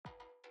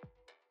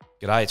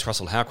G'day, it's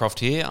Russel Howcroft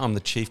here. I'm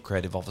the Chief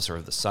Creative Officer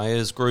of the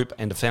Sayers Group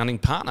and a founding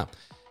partner.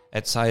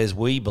 At Sayers,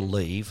 we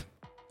believe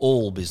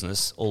all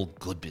business, all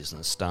good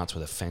business, starts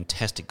with a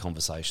fantastic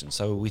conversation.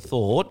 So we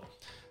thought,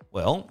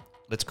 well,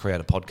 let's create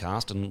a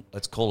podcast and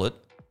let's call it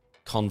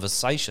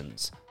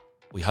Conversations.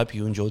 We hope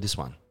you enjoy this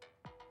one.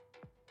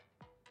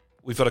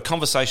 We've got a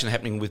conversation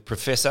happening with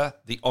Professor,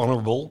 the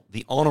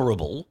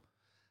Honourable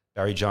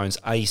Barry Jones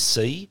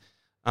AC.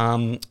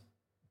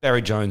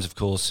 Barry Jones, of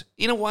course,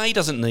 in a way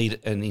doesn't need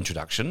an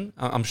introduction.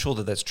 I'm sure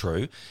that that's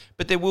true.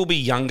 But there will be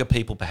younger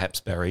people, perhaps,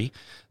 Barry,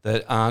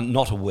 that are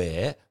not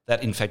aware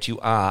that, in fact, you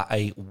are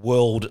a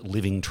world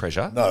living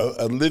treasure. No,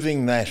 a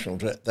living national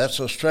treasure. That's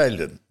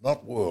Australian,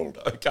 not world.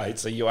 Okay,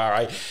 so you are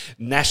a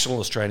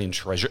national Australian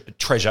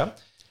treasure.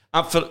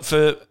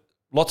 For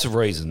lots of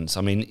reasons.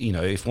 I mean, you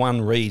know, if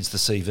one reads the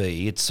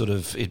CV,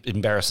 it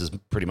embarrasses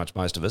pretty much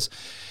most of us.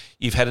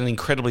 You've had an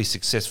incredibly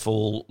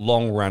successful,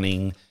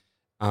 long-running,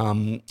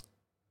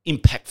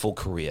 impactful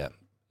career.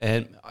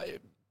 And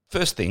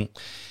first thing,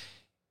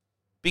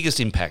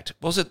 biggest impact,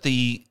 was it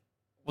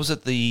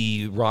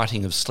the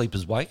writing of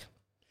Sleepers Wake?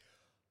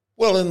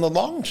 Well, in the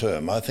long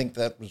term, I think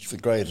that was the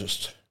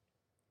greatest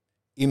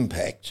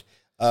impact.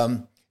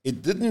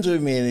 It didn't do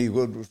me any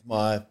good with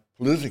my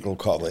political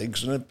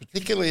colleagues, and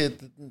particularly it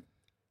didn't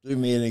do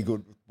me any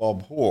good with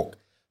Bob Hawke.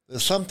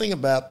 There's something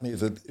about me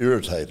that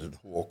irritated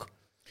Hawke,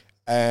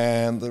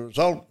 and the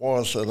result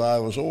was that I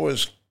was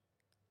always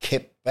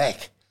kept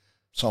back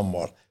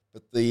somewhat.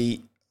 But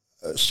the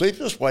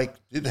Sleepers Wake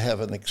did have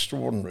an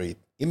extraordinary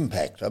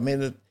impact. I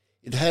mean,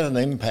 it had an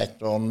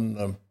impact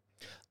on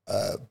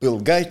Bill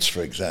Gates,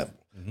 for example.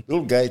 Mm-hmm.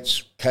 Bill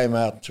Gates came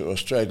out to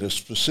Australia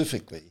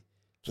specifically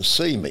to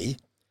see me,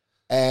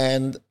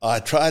 and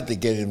I tried to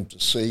get him to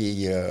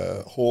see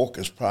Hawke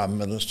as Prime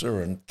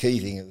Minister and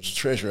Keating as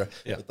Treasurer,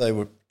 but they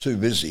were too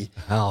busy.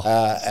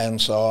 And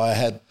so I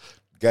had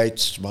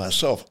Gates to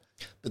myself.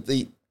 But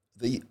the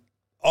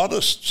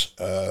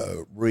oddest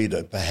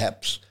reader,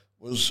 perhaps,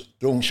 was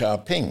Deng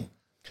Xiaoping.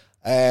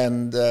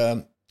 And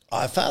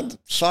I found it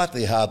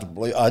slightly hard to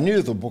believe. I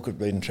knew the book had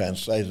been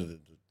translated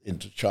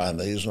into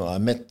Chinese, and I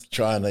met the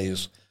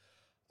Chinese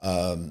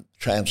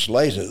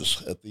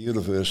translators at the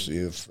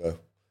University of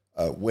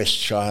West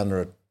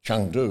China at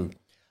Chengdu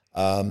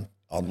on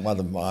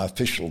one of my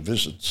official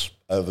visits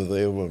over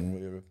there when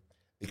we were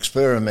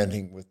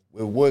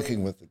we're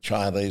working with the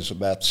Chinese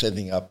about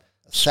setting up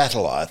a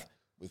satellite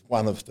with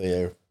one of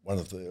their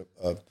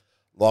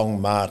Long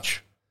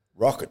March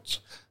rockets.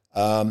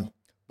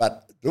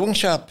 But Deng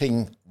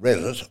Xiaoping read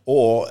it,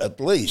 or at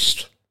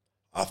least,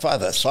 I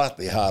find that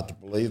slightly hard to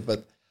believe,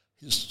 but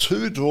his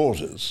two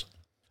daughters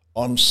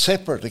on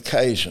separate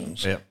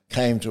occasions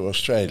came to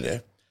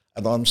Australia,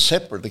 and on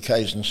separate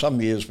occasions, some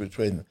years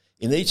between them,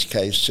 in each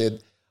case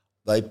said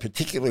they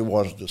particularly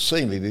wanted to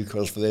see me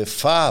because their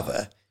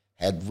father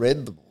had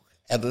read the book,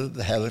 and it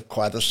had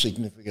quite a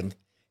significant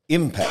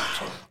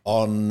impact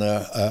on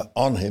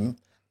him.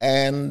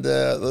 And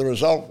the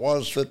result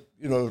was that,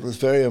 you know, it was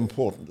very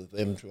important to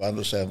them to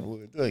understand what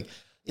we were doing.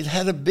 It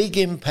had a big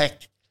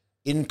impact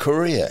in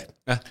Korea.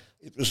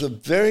 It was a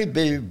very,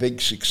 very big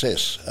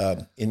success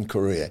in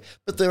Korea.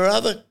 But there are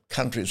other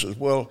countries as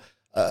well.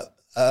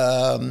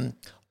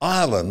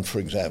 Ireland, for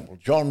example,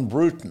 John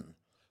Bruton,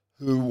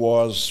 who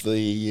was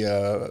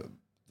the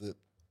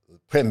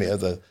Premier,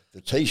 the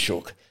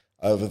Taoiseach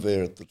over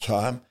there at the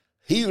time,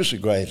 he was a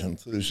great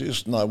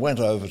enthusiast, and I went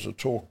over to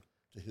talk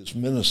to his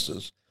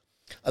ministers.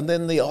 And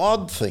then the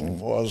odd thing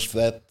was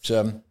that,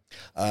 they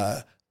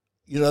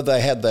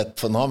had that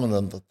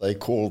phenomenon that they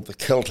called the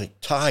Celtic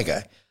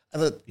Tiger,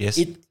 and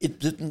it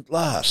didn't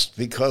last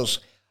because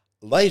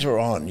later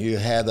on you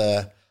had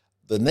the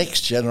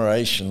next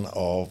generation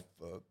of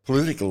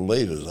political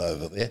leaders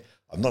over there.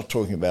 I'm not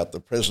talking about the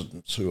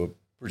presidents who are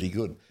pretty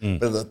good,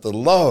 but at the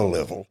lower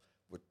level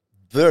were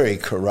very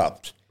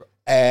corrupt.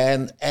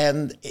 And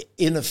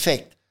in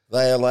effect,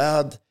 they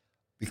allowed,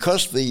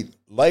 because the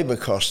labour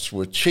costs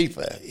were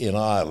cheaper in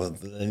Ireland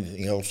than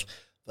anything else,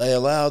 they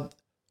allowed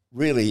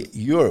really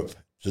Europe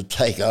to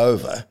take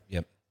over.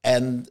 Yep.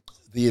 And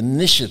the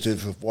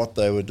initiative of what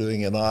they were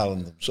doing in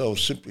Ireland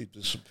themselves simply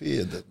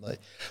disappeared. That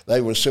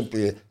they were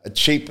simply a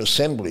cheap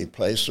assembly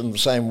place in the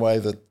same way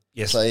that,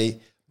 say,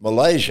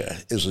 Malaysia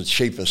is a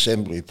cheap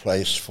assembly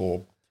place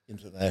for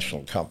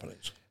international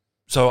companies.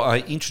 So I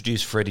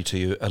introduced Freddie to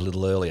you a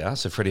little earlier.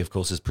 So Freddie, of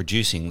course, is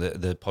producing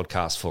the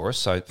podcast for us.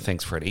 So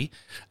thanks, Freddie.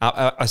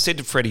 I said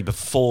to Freddie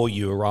before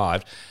you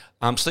arrived,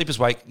 Sleepers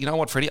Wake, you know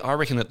what, Freddie, I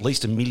reckon at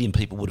least 1 million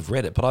people would have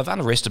read it, but I've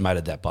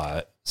underestimated that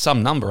by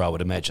some number, I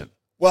would imagine.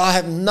 Well, I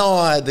have no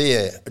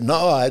idea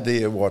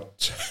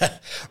what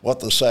what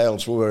the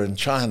sales were in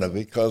China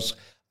because,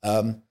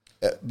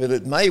 but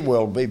it may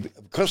well be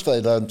because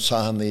they don't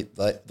sign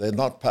they're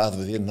not part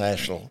of the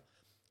international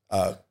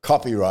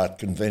copyright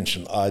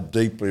convention. I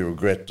deeply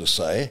regret to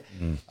say,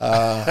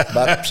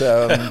 but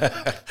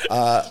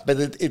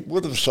it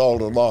would have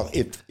sold a lot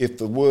if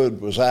the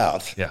word was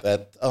out. Yeah.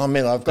 That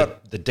I've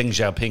got the Deng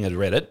Xiaoping had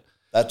read it.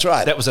 That's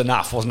right. That was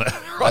enough, wasn't it?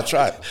 That's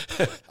right.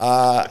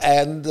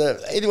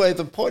 Anyway,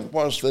 the point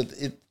was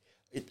that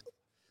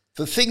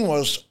the thing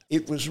was,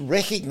 it was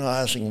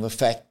recognising the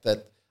fact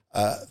that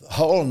the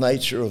whole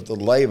nature of the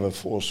labour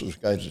force was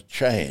going to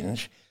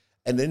change,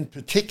 and in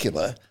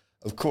particular,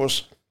 of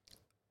course,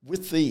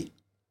 with the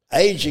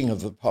ageing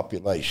of the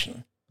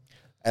population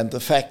and the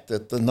fact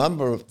that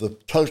the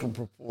total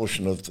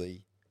proportion of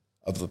the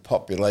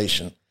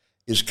population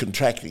is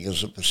contracting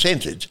as a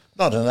percentage,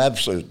 not in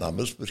absolute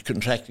numbers, but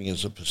contracting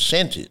as a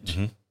percentage.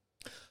 Mm-hmm.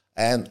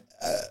 And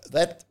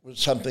that was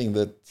something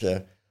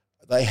that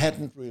they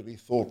hadn't really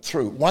thought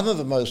through. One of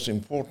the most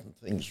important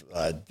things that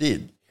I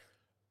did,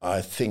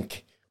 I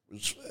think,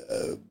 was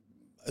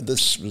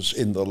this was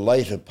in the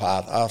later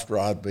part after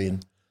I'd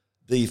been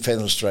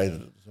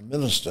defenestrated as a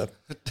minister.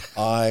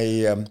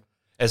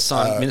 As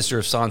Minister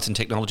of Science and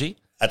Technology?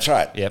 That's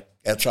right. Yep.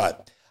 That's right.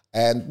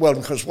 And, well,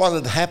 because what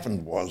had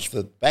happened was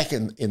that back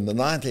in the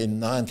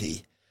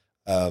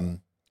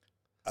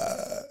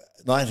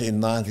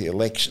 1990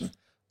 election,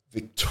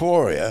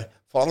 Victoria,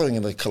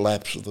 following the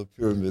collapse of the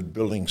Pyramid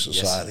Building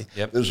Society, yes.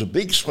 Yep. there was a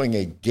big swing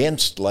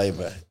against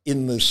Labor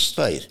in this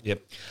state.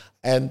 Yep.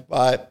 And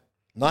by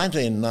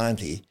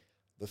 1990,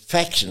 the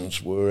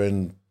factions were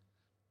in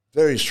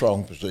very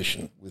strong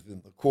position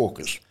within the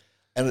caucus,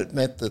 and it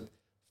meant that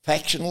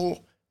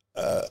factional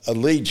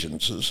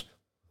allegiances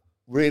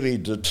really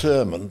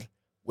determined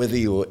whether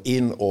you were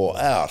in or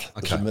out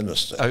as a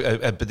minister.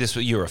 But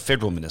you're a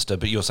federal minister,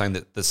 but you're saying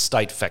that the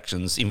state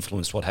factions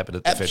influenced what happened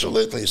at the federal.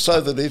 Absolutely.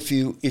 So that if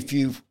you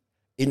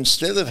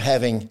instead of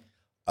having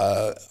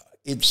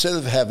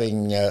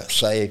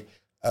say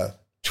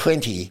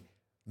 20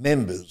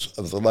 members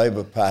of the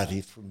Labor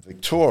Party from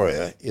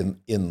Victoria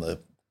in the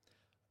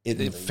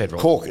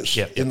federal caucus,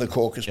 yep. in the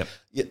caucus,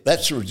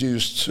 that's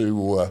reduced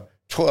to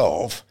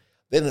 12.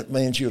 Then it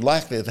means you're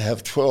likely to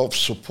have 12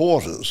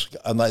 supporters,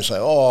 and they say,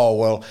 oh,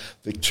 well,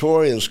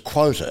 Victoria's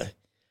quota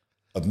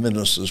of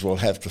ministers will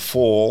have to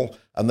fall,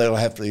 and there'll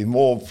have to be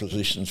more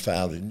positions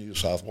found in New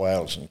South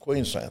Wales and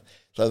Queensland.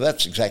 So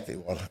that's exactly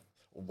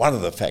one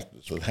of the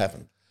factors that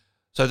happened.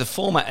 So the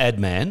former ad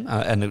man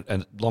and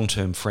a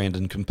long-term friend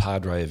and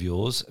compadre of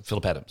yours,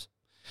 Philip Adams,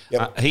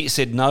 yep. He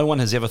said no one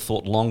has ever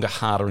thought longer,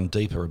 harder and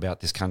deeper about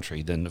this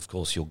country than, of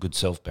course, your good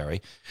self,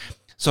 Barry.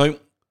 So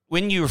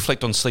when you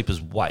reflect on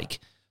Sleeper's Wake,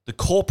 the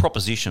core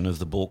proposition of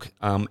the book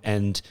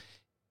and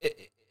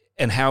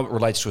how it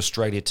relates to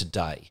Australia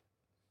today,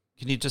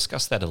 can you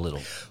discuss that a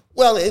little?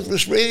 Well, it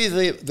was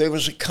really there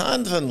was a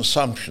kind of an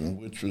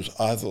assumption, which was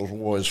I thought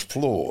always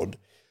flawed,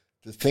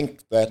 to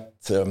think that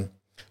the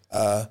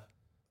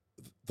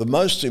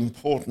most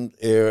important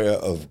area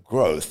of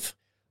growth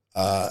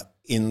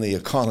in the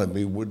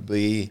economy would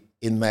be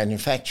in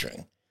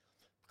manufacturing,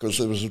 because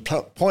there was a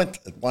point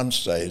at one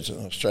stage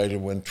in Australia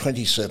when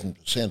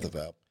 27% of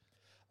our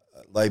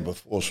labour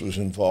force was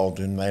involved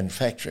in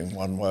manufacturing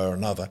one way or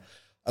another.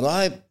 And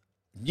I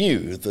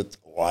knew that,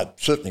 or I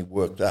certainly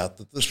worked out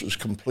that this was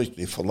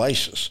completely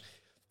fallacious,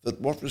 that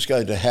what was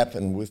going to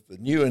happen with the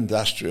new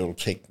industrial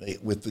technique,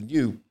 with the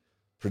new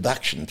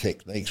production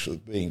techniques that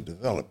were being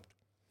developed,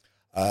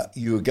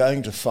 you were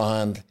going to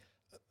find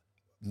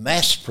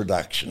mass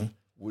production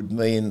would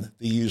mean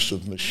the use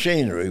of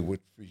machinery, which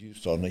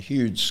produced on a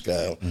huge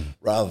scale,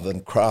 rather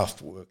than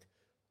craft work,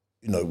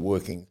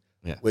 working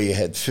where you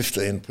had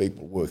 15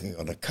 people working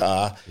on a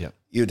car,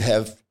 you'd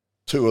have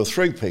 2 or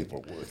 3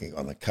 people working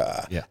on a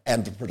car,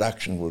 and the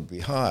production would be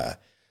higher.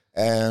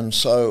 And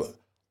so,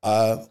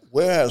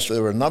 whereas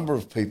there were a number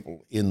of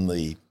people in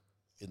the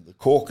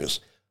caucus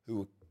who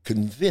were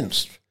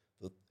convinced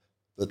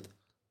that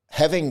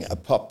having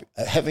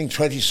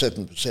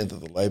 27%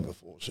 of the labour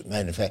force in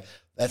manufacturing,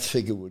 that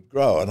figure would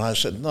grow. And I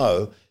said,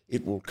 no,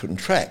 it will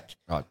contract.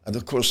 Right. And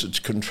of course, it's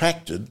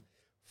contracted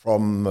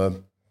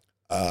from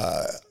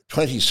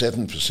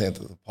 27%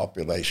 of the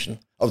population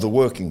of the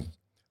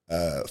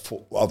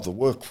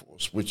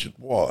workforce, which it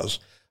was.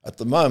 At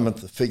the moment,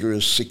 the figure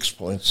is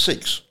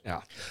 6.6.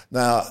 Yeah.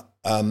 Now,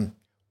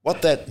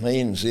 what that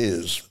means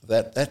is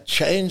that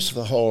changed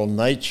the whole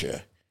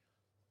nature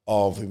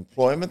of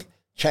employment,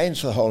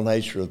 changed the whole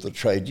nature of the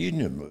trade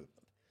union movement.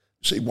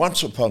 See,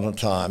 once upon a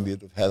time,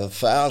 you'd have had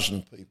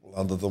 1,000 people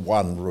under the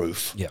one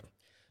roof. Yeah.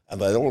 And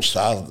they'd all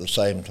start at the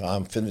same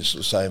time, finish at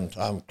the same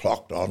time,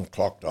 clocked on,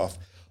 clocked off,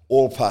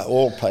 all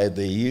paid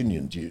their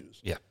union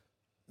dues. Yeah.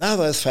 Now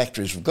those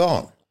factories have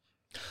gone.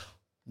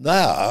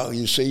 Now,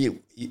 you see,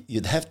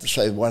 you'd have to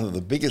say one of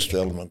the biggest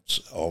elements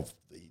of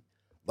the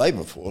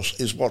labour force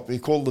is what we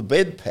call the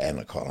bedpan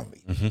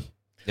economy. Mm-hmm.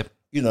 Yep.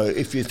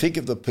 If you think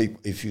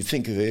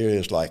of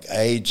areas like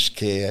aged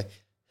care,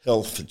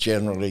 health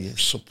generally,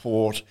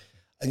 support,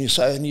 and you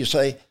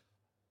say,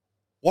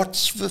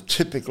 what's the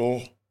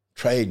typical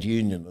trade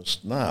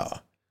unionist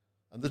now?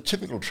 And the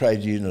typical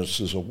trade unionist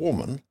is a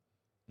woman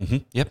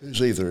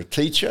who's either a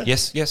teacher,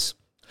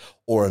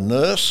 or a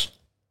nurse,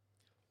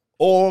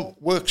 or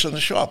works in a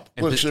shop,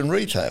 works in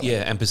retail.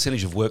 Yeah, and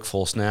percentage of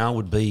workforce now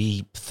would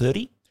be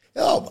 30?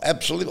 Oh,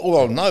 absolutely.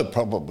 Well, no,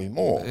 probably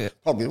more. Yeah.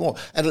 Probably more.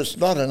 And it's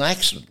not an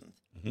accident.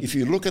 Mm-hmm. If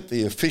you look at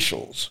the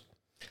officials,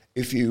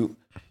 if you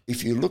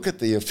look at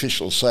the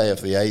officials, say,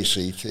 of the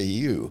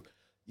ACTU,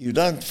 you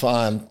don't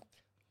find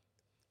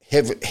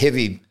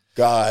heavy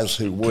guys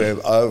who wear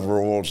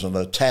overalls and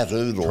are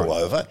tattooed all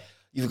over.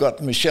 You've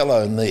got Michelle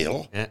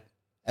O'Neill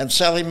and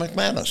Sally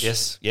McManus.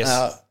 Yes.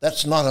 Now,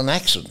 that's not an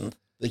accident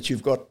that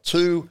you've got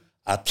two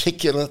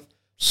articulate,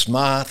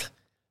 smart,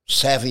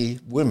 savvy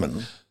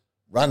women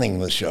running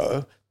the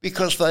show,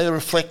 because they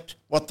reflect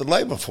what the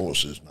labour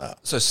force is now.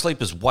 So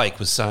Sleepers Wake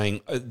was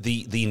saying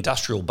the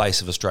industrial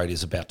base of Australia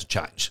is about to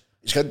change.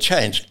 It's going to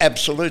change,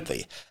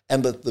 absolutely.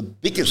 And that the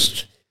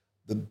biggest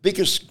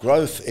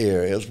growth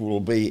areas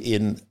will be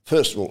in,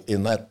 first of all,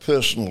 in that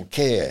personal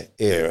care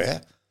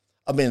area.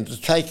 I mean,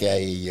 to take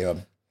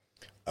an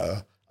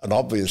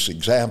obvious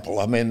example,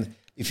 I mean,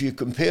 if you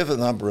compare the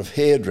number of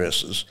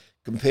hairdressers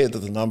compared to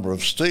the number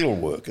of steel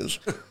workers,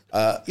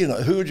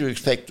 who would you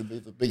expect to be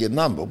the bigger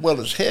number? Well,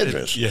 it's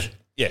hairdressers.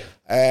 Yeah.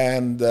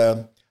 And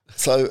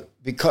so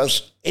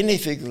because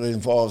anything that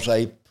involves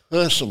a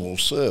personal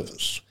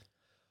service,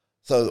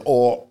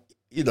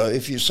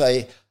 if you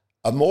say,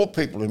 are more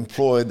people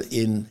employed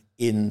in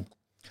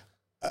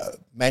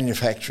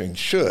manufacturing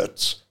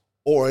shirts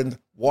or in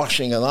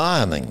washing and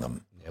ironing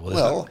them? Yeah,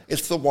 well,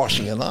 it's the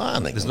washing and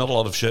ironing. There's not a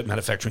lot of shirt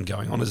manufacturing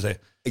going on, is there?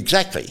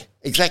 Exactly.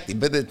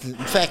 But in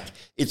fact,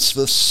 it's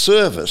the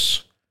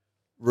service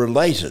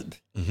related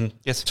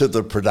to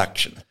the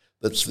production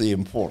that's the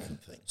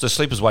important thing. So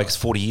Sleepers Wake is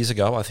 40 years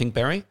ago, I think,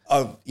 Barry?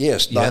 Oh,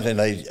 yes,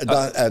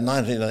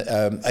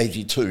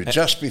 1982,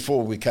 just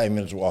before we came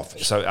into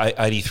office. So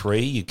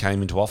 83, you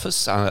came into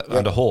office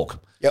under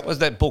Hawke. Yep. What was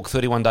that book,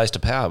 31 Days to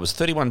Power? It was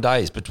 31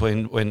 days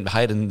between when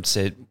Hayden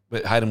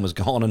was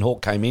gone and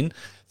Hawke came in.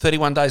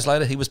 31 days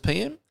later, he was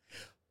PM?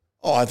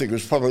 Oh, I think it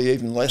was probably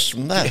even less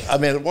than that. I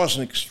mean, it was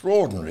an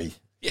extraordinary.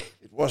 Yeah.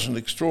 It was an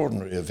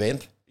extraordinary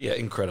event. Yeah,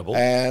 incredible.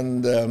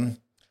 And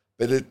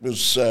but it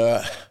was.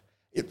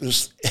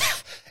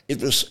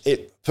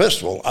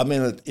 First of all, I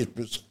mean, it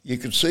was. You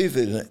could see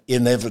the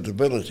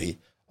inevitability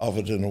of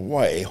it in a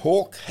way.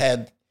 Hawke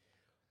had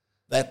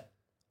that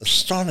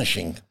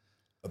astonishing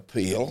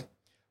appeal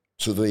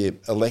to the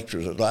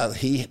electorate, but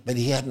he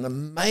had an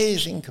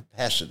amazing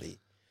capacity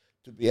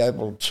to be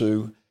able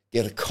to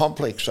get a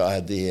complex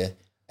idea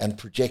and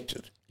project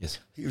it. Yes,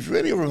 he was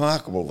really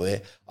remarkable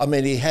there. I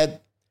mean, he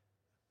had,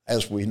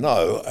 as we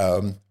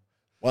know,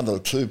 one or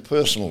two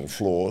personal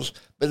flaws,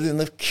 but in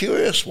a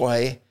curious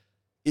way,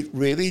 it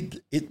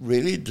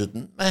really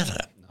didn't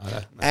matter.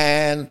 No.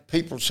 And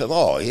people said,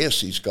 "Oh,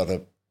 yes, he's got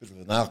a bit of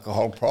an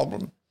alcohol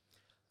problem,"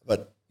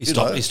 but he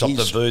stopped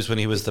the booze when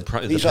he was the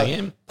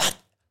PM. But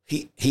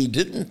he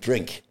didn't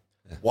drink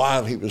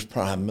while he was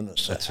Prime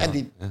Minister, and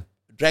he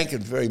drank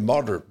in a very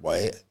moderate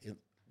way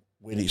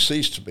when he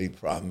ceased to be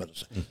Prime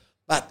Minister.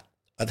 But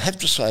I'd have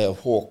to say of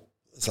Hawke,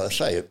 as I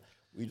say,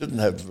 we didn't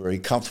have a very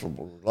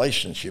comfortable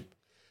relationship,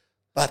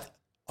 but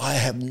I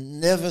have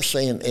never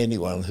seen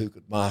anyone who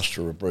could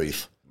master a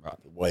brief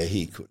the way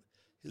he could.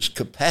 His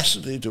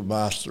capacity to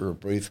master a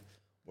brief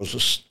was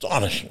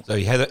astonishing. So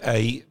he had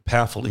a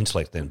powerful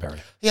intellect then,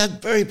 Barry? He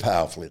had very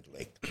powerful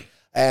intellect.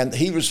 And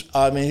he was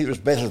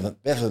better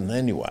than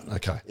anyone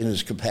in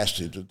his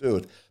capacity to do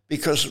it,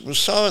 because it was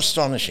so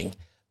astonishing.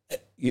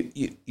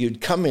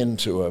 You'd come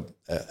into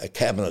a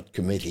cabinet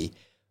committee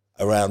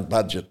around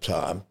budget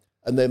time,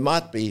 and there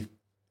might be,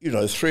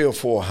 300 or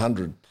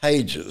 400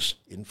 pages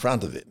in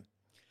front of him,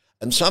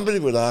 and somebody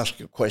would ask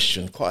a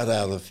question quite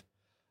out of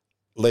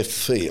left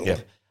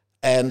field,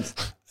 and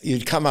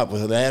you'd come up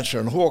with an answer,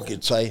 and Hawke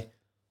would say,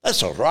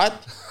 "That's all right.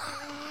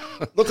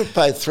 Look at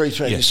page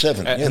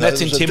 327." Yeah. And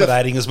that's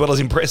intimidating as well as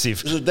impressive.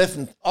 It was a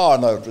definite. Oh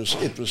no,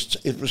 it was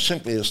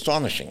simply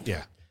astonishing.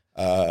 Yeah,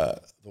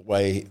 the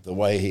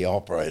way he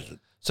operated.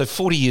 So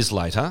 40 years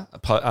later,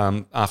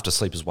 after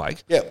Sleepers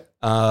Wake,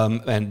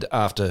 and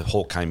after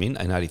Hawke came in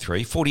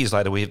 83, 40 years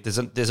later,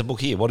 there's a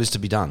book here. What is to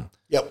be done?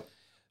 Yep.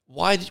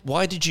 Why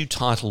did you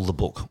title the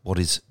book "What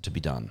Is to Be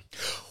Done"?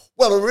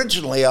 Well,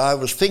 originally I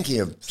was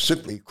thinking of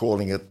simply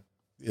calling it,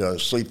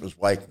 Sleepers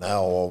Wake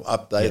Now or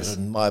Update, yes.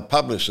 And my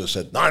publisher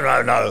said,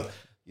 no,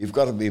 you've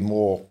got to be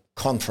more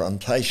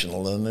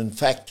confrontational. And in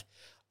fact,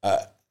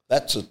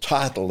 that's a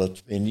title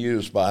that's been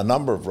used by a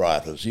number of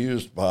writers,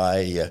 used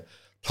by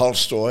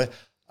Tolstoy,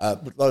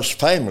 but most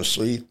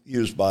famously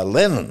used by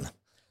Lenin.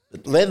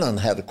 But Lenin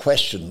had a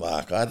question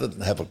mark. I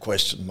didn't have a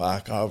question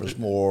mark. I was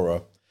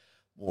more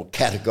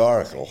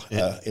categorical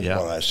in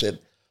what I said.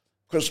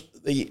 Because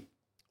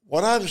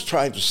what I was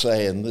trying to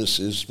say in this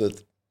is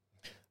that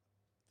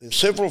there's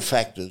several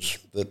factors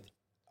that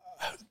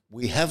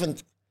we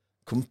haven't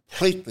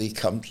completely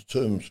come to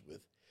terms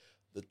with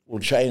that will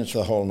change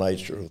the whole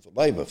nature of the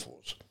labour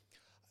force.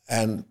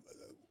 And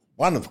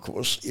one, of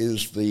course,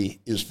 is the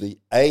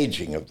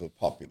ageing of the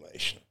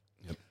population.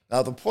 Yep.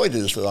 Now, the point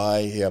is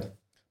that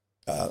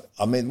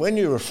when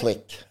you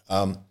reflect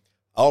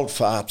old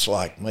farts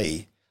like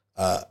me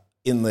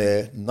in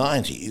their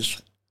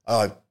 90s,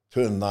 I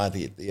turned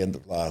 90 at the end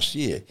of last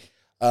year,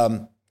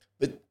 but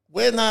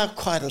we're now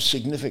quite a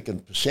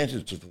significant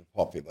percentage of the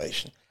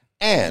population,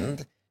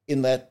 and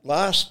in that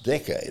last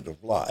decade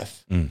of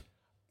life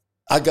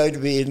are going to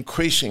be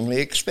increasingly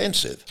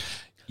expensive.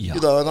 Yeah.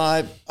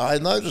 And I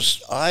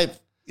noticed I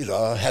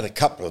had a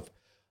couple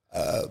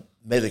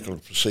medical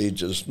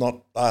procedures,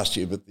 not last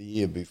year but the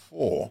year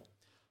before.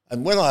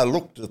 And when I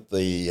looked at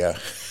the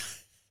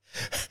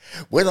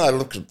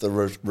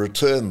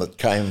return that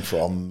came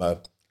from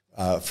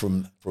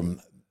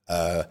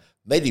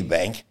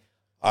Medibank,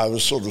 I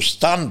was sort of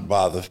stunned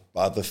by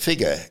the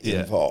figure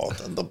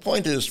involved. And the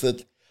point is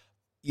that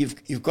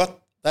you've got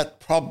that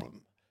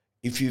problem.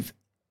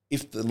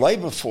 If the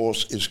labour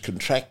force is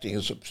contracting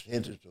as a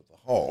percentage of the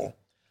whole,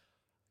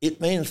 it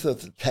means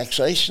that the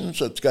taxation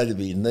that's going to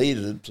be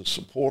needed to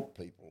support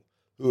people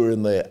who are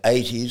in their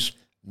 80s,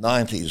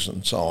 90s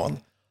and so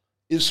on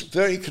is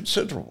very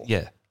considerable.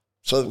 Yeah.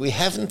 So we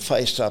haven't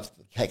faced up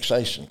the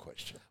taxation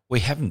question.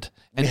 We haven't.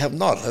 We have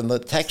not, and the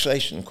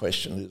taxation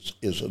question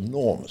is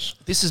enormous.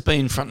 This has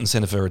been front and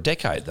centre for a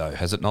decade, though,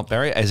 has it not,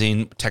 Barry? As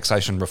in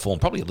taxation reform,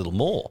 probably a little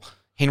more.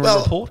 Henry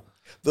report?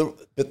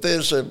 But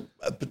there's a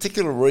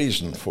particular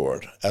reason for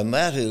it, and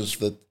that is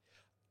that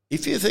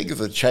if you think of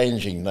the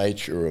changing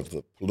nature of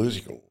the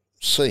political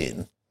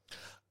scene,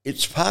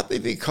 it's partly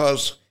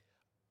because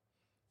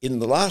in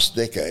the last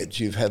decades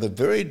you've had a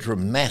very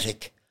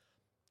dramatic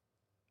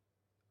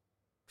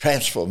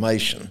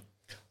transformation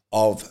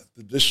of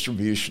the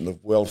distribution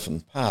of wealth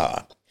and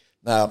power.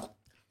 Now,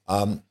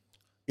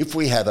 if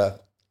we had a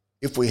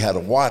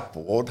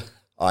whiteboard,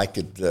 I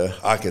could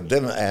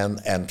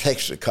and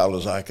texture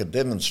colours, I could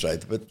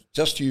demonstrate. But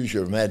just use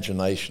your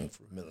imagination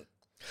for a minute.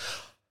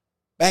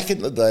 Back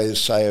in the days,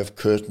 say, of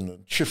Curtin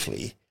and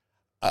Chifley,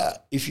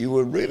 if you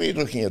were really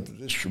looking at the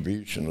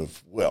distribution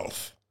of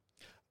wealth,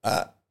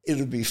 it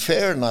would be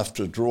fair enough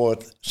to draw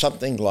it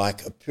something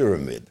like a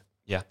pyramid,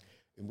 in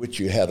which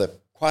you had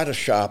quite a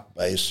sharp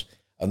base,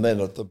 and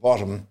then at the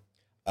bottom,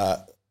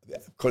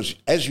 because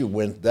as you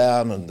went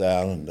down and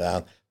down and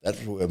down,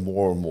 that's where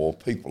more and more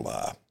people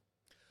are.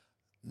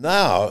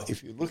 Now,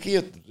 if you're looking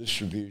at the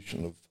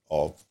distribution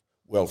of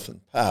wealth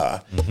and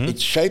power,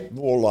 it's shaped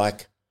more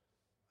like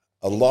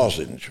a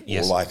lozenge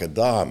or like a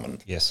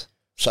diamond. Yes.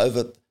 So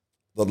that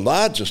the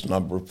largest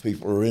number of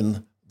people are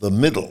in the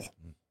middle.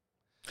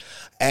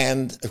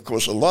 And, of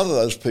course, a lot of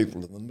those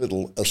people in the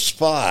middle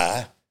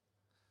aspire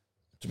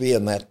to be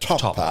in that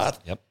top part,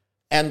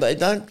 and they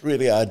don't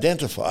really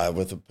identify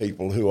with the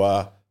people who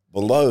are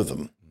below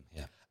them.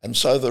 Yeah. And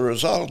so the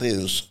result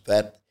is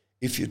that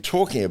if you're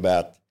talking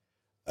about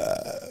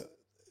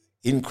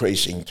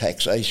increasing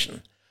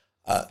taxation,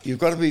 you've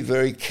got to be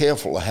very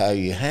careful how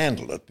you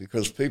handle it,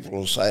 because people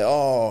will say,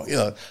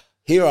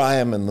 here I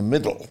am in the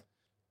middle.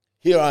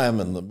 Here I am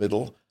in the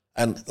middle,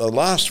 and the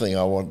last thing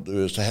I want to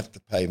do is to have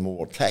to pay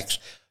more tax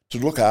to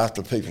look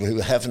after people who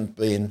haven't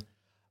been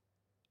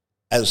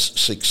as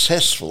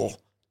successful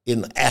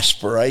in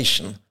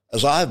aspiration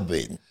as I've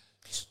been.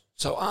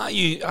 So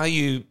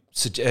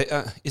is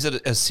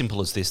it as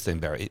simple as this then,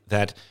 Barry,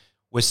 that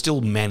we're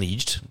still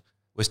managed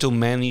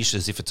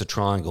as if it's a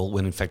triangle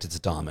when in fact it's a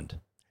diamond?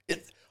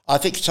 I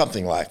think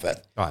something like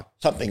that. Right.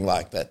 Something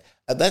like that.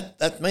 And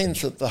that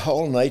means that the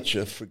whole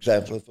nature, for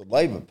example, of the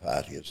Labor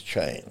Party has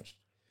changed.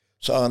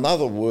 So in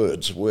other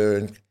words,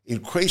 we're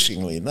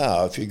increasingly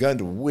now, if you're going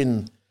to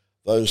win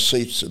those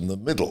seats in the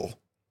middle,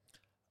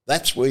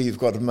 that's where you've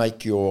got to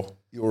make your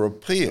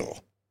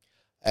appeal.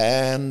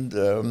 And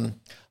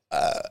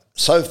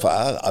so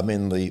far, I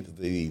mean,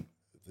 the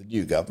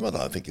new government,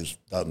 I think, has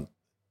done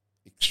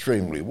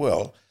extremely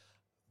well.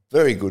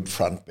 Very good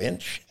front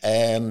bench,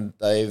 and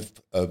they've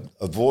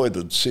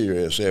avoided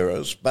serious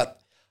errors.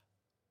 But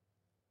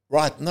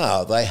right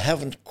now, they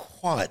haven't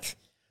quite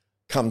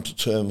come to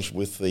terms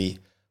with the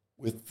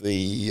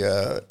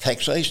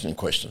taxation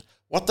question.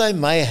 What they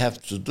may have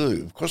to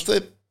do, because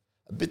they're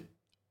a bit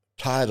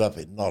tied up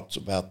in knots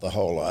about the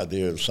whole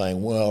idea of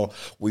saying, well,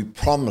 we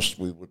promised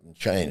we wouldn't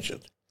change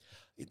it.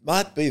 It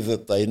might be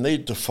that they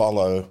need to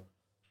follow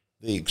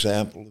the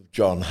example of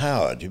John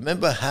Howard. You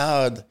remember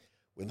Howard,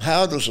 when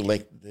Howard was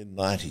elected in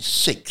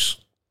 96,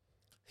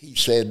 he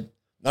said,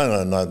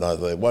 no,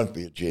 there won't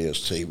be a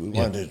GST, we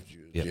won't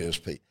introduce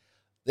GST.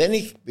 Then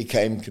he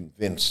became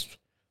convinced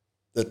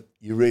that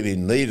you really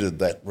needed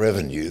that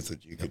revenue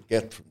that you could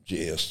get from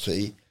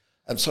GST.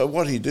 And so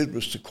what he did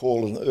was to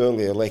call an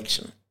early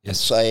election and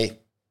say,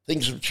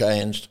 things have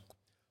changed,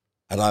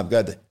 and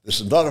this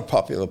is not a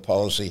popular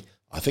policy,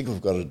 I think we've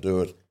got to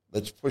do it,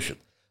 let's push it.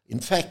 In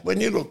fact, when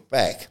you look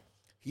back,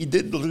 he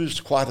did lose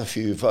quite a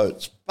few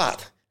votes,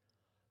 but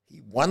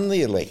he won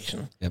the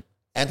election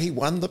and he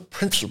won the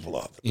principle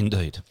of it.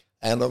 Indeed.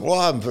 And while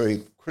I'm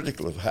very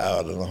critical of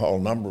Howard in a whole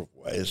number of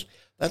ways,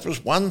 that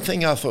was one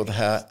thing I thought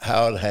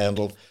Howard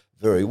handled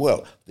very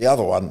well. The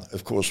other one,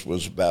 of course,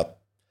 was about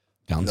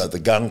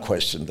the gun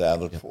question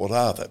down at Port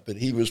Arthur, but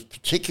he was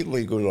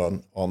particularly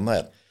good on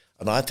that.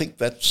 And I think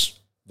that's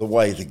the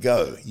way to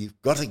go. You've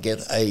got to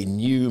get a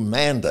new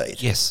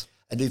mandate. Yes.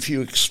 And if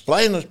you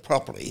explain it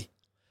properly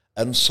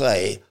and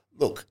say,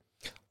 look,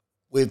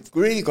 we've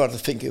really got to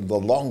think in the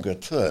longer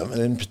term,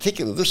 and in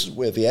particular, this is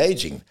where the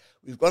ageing,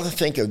 we've got to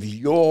think of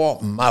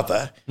your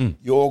mother,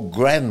 your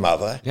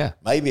grandmother,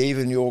 maybe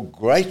even your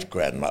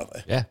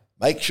great-grandmother. Yeah.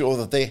 Make sure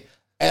that they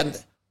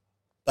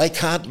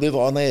can't live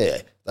on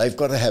air. They've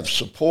got to have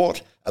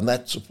support, and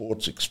that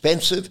support's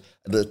expensive,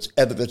 and if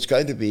it's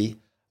going to be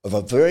of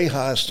a very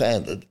high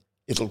standard,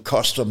 it'll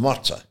cost a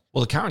mozza.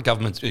 Well, the current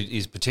government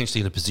is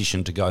potentially in a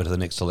position to go to the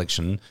next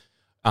election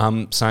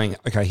saying,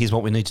 okay, here's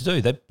what we need to do.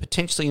 They're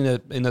potentially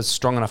in a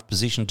strong enough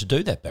position to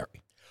do that,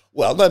 Barry.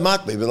 Well, they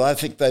might be, but I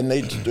think they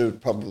need to do it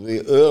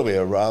probably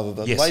earlier rather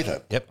than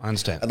later. Yep, I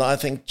understand. And I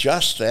think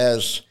just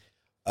as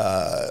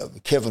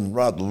Kevin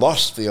Rudd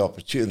lost the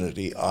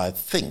opportunity, I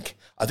think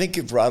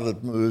if Rudd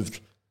had moved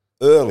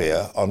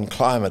earlier on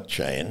climate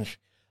change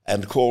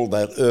and called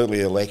that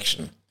early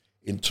election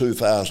in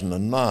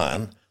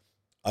 2009,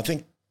 I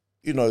think,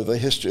 the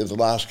history of the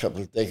last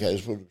couple of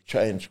decades would have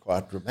changed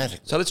quite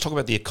dramatically. So let's talk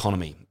about the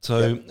economy.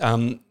 So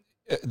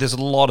there's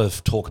a lot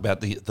of talk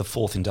about the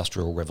fourth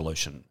industrial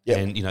revolution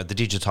and, the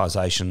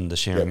digitisation, the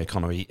sharing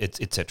economy,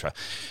 et cetera.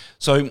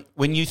 So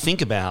when you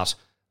think about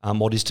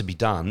what is to be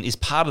done, is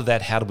part of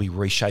that how do we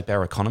reshape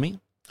our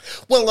economy?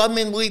 Well, I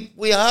mean,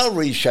 we are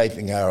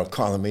reshaping our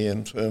economy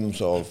in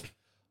terms of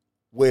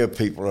where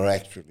people are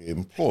actually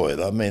employed.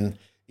 I mean,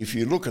 if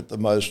you look at the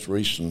most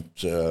recent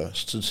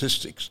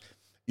statistics,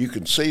 you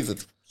can see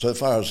that so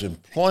far as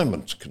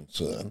employment's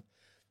concerned,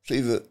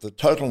 see that the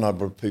total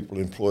number of people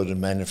employed in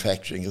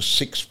manufacturing is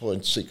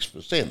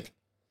 6.6%.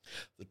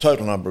 The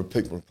total number of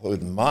people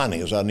employed in mining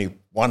is only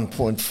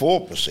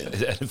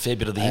 1.4%. A fair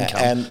bit of the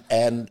income.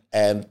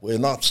 And we're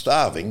not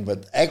starving,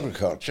 but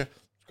agriculture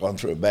has gone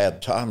through a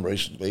bad time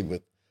recently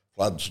with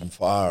floods and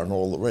fire and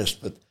all the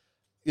rest. But,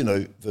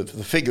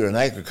 the figure in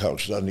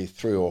agriculture is only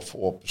 3 or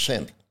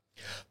 4%.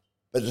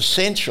 But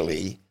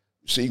essentially,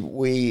 see,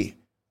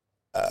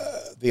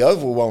 the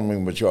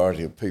overwhelming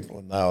majority of people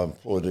are now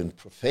employed in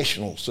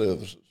professional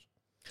services,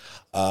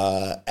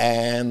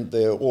 and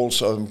they're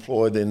also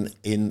employed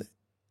in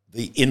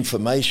the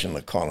information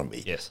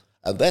economy. Yes.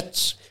 And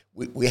that's,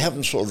 we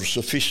haven't sort of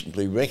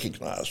sufficiently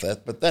recognised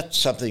that, but that's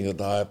something that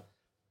I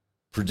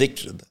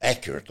predicted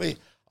accurately.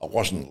 I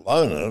wasn't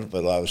alone in it,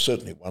 but I was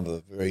certainly one of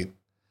the very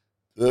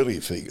early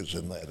figures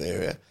in that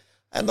area.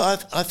 And I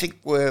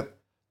think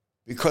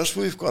because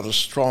we've got a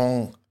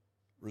strong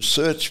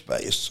research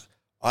base,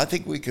 I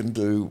think we can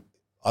do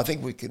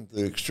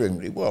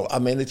extremely well. I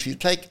mean, if you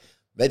take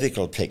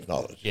medical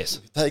technology, yes.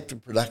 If you take the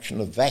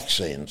production of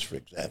vaccines, for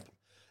example,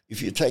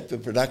 if you take the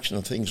production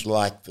of things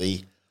like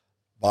the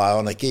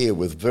bionic ear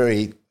with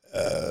very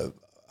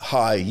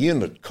high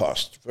unit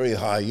cost,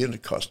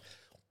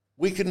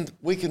 we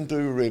can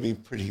do really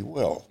pretty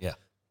well. Yeah.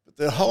 But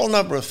there are a whole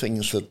number of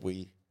things that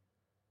we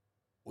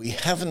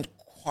haven't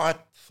quite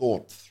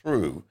thought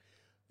through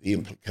the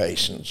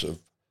implications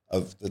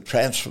of the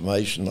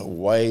transformation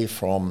away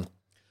from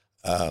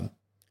a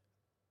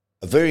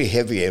very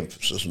heavy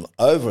emphasis and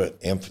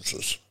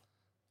over-emphasis,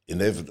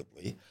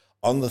 inevitably,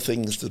 on the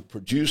things that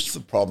produce the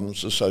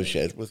problems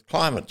associated with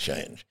climate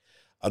change.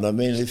 And I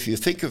mean, if you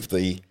think of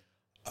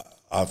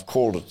I've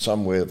called it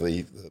somewhere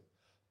the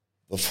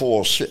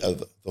four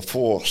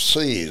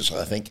C's,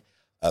 I think,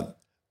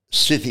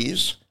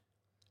 cities,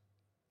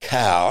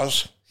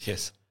 cows,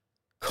 yes,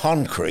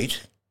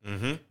 concrete,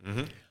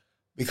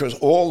 because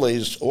all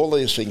these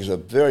things are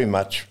very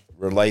much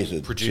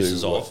related.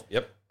 Producers to, of,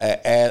 yep,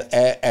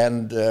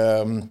 and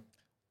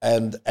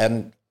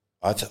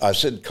I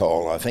said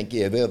coal. I think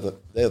they're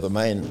the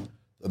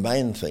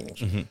main things.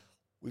 Mm-hmm.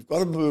 We've got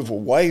to move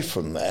away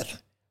from that,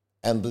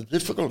 and the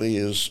difficulty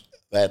is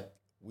that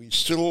we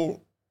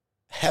still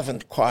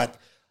haven't quite,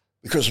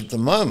 because at the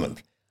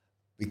moment,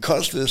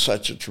 because there's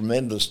such a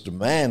tremendous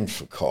demand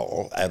for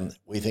coal, and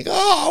we think,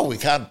 we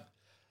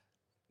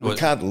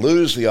can't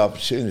lose the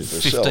opportunity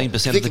to sell.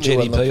 15% of the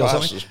GDP or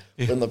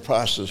something? When the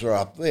prices are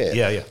up there.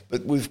 Yeah.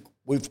 But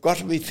we've got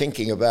to be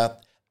thinking about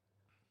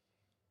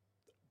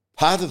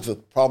part of the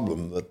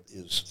problem that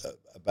is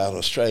about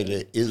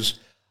Australia is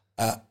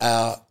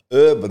our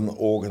urban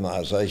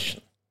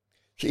organisation.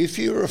 So if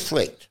you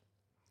reflect,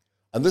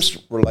 and this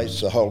relates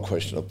to the whole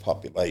question of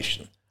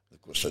population,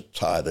 of course it's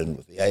tied in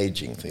with the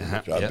ageing thing,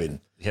 which I've been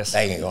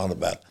banging on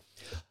about.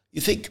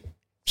 You think,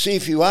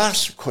 if you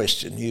asked a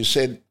question, you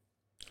said,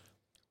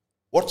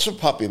 what's the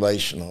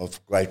population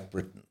of Great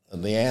Britain?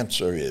 And the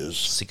answer is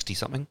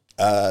 60-something?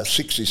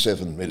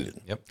 67 million.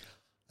 Yep.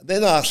 And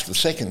then ask the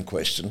second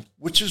question,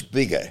 which is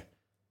bigger,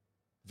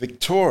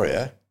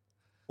 Victoria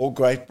or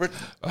Great Britain?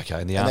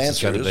 Okay, and the answer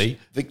is going to be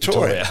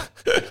Victoria.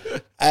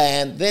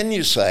 And then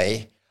you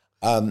say,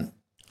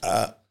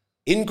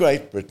 in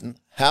Great Britain,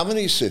 how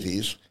many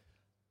cities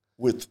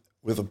with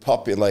a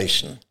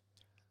population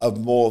of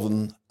more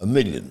than 1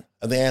 million?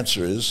 And the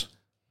answer is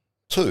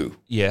 2.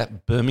 Yeah,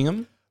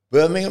 Birmingham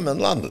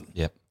and London.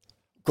 Yep.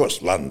 Of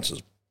course,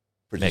 London's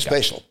pretty Mega.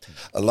 special.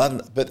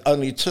 London, but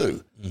only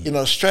 2. Mm. In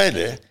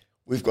Australia,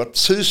 we've got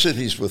 2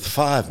 cities with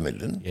 5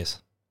 million.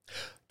 Yes.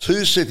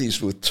 2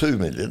 cities with 2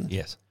 million.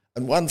 Yes.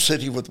 And 1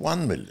 city with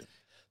 1 million.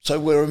 So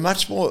we're a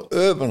much more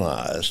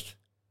urbanised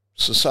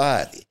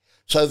society.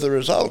 So the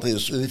result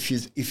is that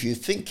if you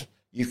think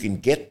you can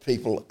get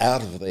people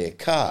out of their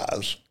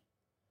cars,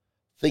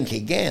 think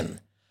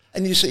again.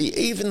 And you see,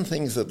 even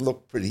things that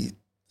look pretty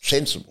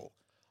sensible,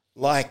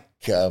 like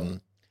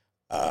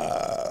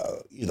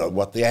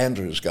what the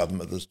Andrews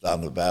government has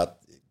done about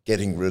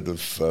getting rid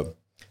of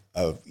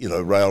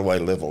railway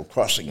level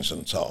crossings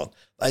and so on.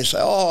 They say,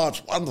 oh,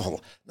 it's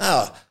wonderful.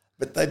 No,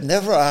 but they've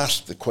never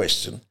asked the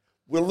question,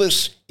 will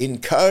this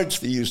encourage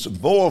the use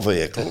of more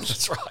vehicles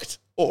That's right.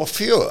 or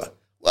fewer?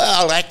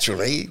 Well,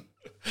 actually,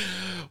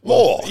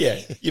 more.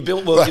 Yeah, you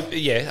build.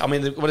 I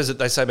mean, what is it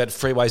they say about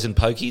freeways and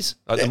pokies?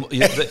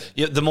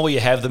 The more you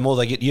have, the more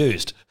they get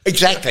used.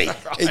 Exactly,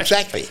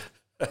 exactly.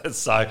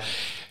 So,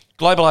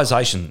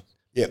 globalization.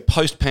 Yeah.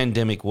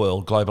 Post-pandemic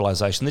world,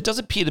 globalization. There does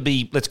appear to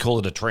be, let's call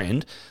it a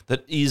trend,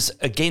 that is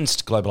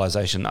against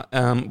globalization.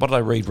 What did I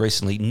read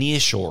recently?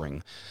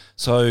 Nearshoring.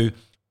 So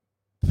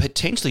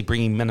potentially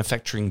bringing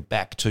manufacturing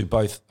back to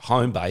both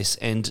home base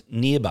and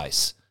near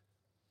base.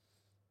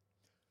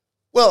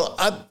 Well,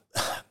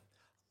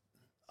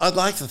 I'd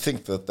like to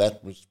think that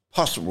was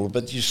possible,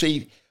 but you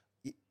see,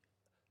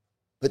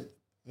 but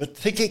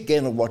think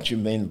again of what you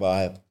mean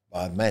by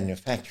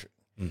manufacturing.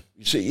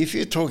 You see, if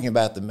you're talking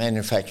about the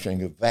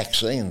manufacturing of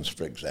vaccines,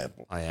 for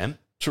example, I am.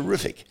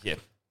 Terrific. Yeah.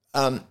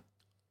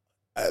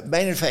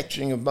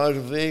 Manufacturing of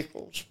motor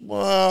vehicles,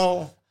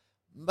 well,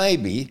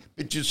 maybe,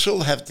 but you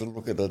still have to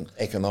look at an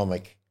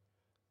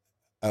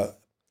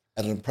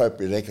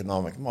appropriate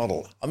economic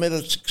model. I mean,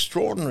 it's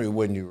extraordinary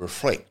when you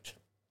reflect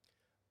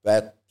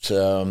that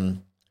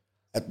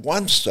at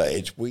one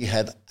stage we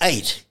had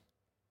 8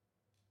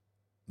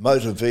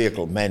 motor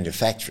vehicle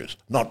manufacturers,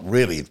 not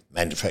really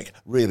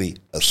manufacturers, really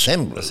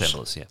assemblers.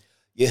 Assemblers, yeah.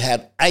 You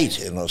had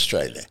 8 in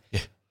Australia. Yeah.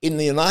 In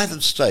the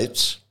United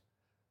States,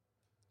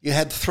 you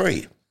had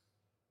 3.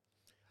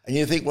 And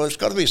you think, well, there's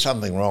got to be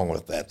something wrong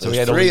with that.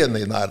 There's 3 in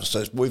the United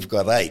States, we've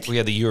got 8. We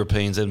had the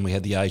Europeans and we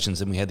had the Asians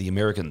and we had the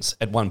Americans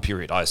at one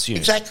period, I assume.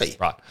 Exactly.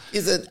 Right.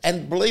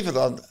 And believe it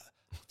or not,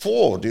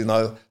 Ford,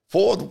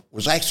 Ford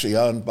was actually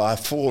owned by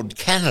Ford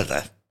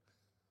Canada.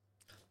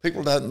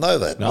 People don't know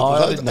that. No,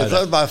 I didn't know it's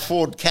owned by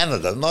Ford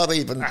Canada, not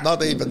even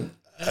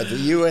the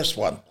US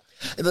one.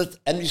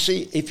 And you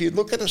see, if you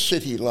look at a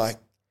city like,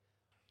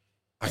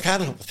 I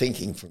can't help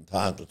thinking from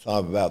time to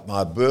time about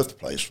my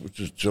birthplace,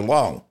 which is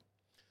Geelong.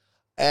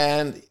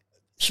 And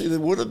see, there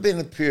would have been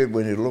a period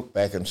when you look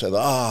back and said,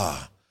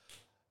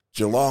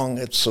 Geelong,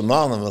 it's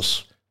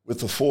synonymous with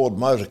the Ford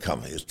Motor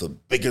Company. It's the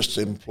biggest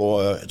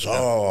employer. It's,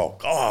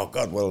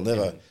 God, we'll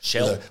never,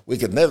 Shell. We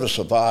could never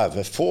survive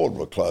if Ford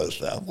were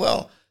closed down.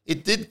 Well,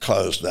 it did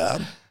close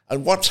down.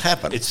 And what's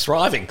happened? It's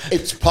thriving.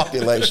 Its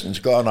population's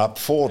gone up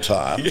 4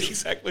 times.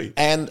 Exactly.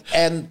 And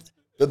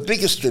the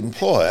biggest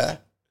employer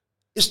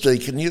is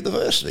Deakin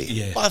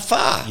University, by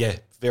far. Yeah,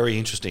 very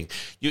interesting.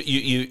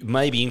 You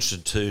may be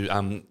interested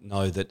to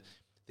know that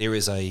there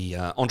is a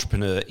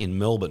entrepreneur in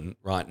Melbourne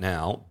right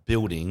now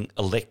building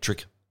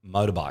electric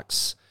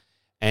motorbikes.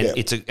 And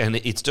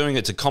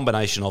it's a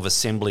combination of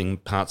assembling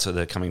parts that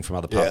are coming from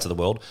other parts of the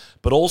world,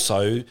 but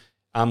also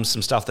some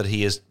stuff that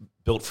he has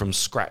built from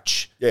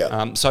scratch.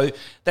 Yeah. So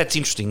that's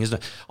interesting, isn't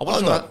it? I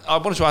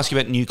wanted to ask you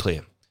about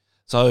nuclear.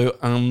 So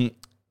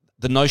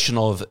the notion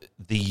of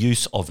the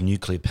use of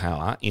nuclear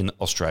power in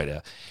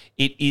Australia,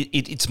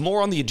 it's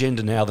more on the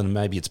agenda now than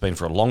maybe it's been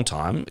for a long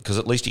time, because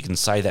at least you can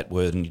say that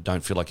word and you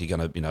don't feel like you're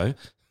going to,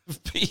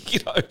 be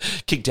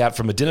kicked out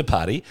from a dinner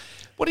party.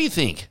 What do you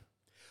think?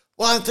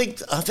 Well, I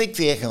think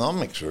the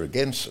economics are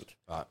against it.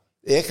 Right.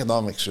 The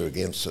economics are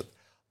against it.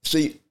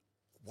 See,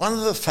 one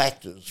of the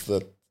factors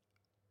that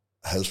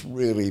has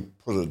really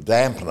put a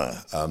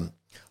dampener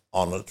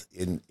on it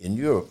in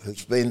Europe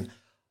has been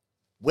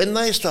when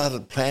they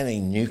started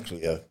planning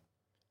nuclear,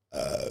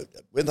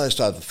 when they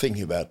started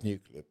thinking about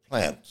nuclear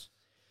plants,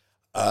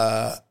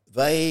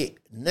 they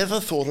never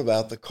thought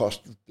about the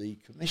cost of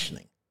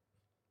decommissioning.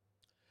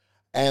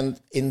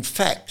 And in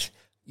fact,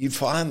 you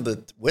find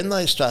that when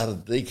they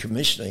started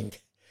decommissioning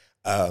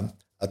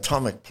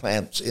atomic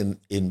plants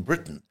in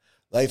Britain,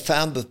 they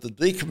found that the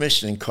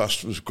decommissioning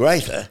cost was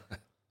greater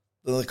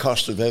than the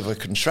cost of ever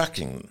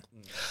constructing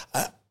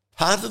them.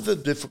 Part of the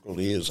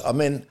difficulty is,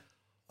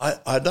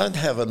 I don't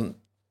have an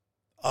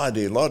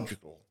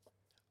ideological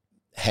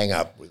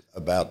hang-up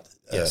about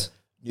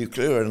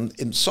nuclear, and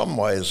in some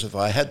ways, if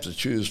I had to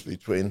choose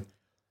between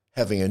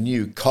having a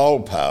new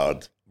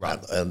coal-powered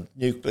and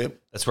nuclear,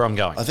 that's where I'm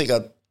going. I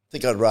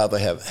think I'd rather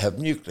have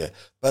nuclear.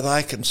 But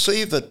I can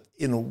see that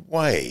in a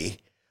way,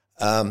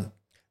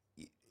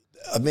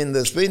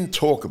 there's been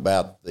talk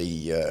about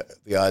the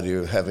idea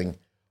of having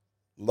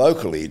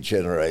locally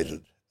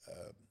generated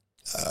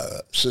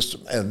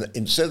system, and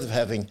instead of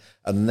having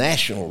a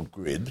national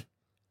grid,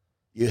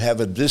 you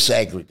have a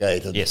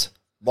disaggregated,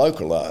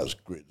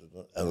 localised grid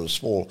and a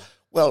small.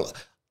 Well,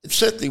 it's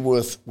certainly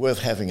worth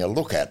having a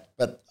look at.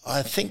 But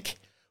I think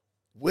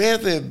where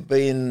there've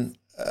been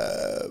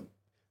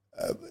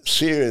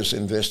serious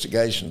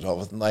investigations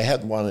of it, and they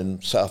had one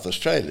in South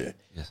Australia.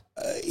 Yes.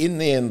 In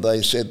the end,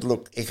 they said,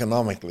 look,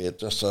 economically, it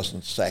just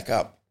doesn't stack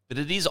up. But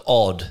it is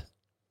odd.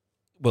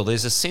 Well,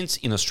 there's a sense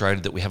in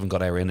Australia that we haven't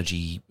got our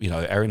energy,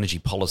 our energy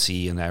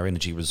policy and our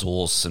energy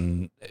resource,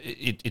 and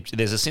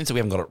there's a sense that we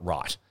haven't got it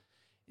right.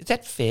 Is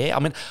that fair?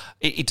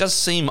 It does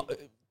seem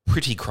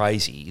pretty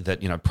crazy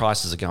that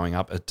prices are going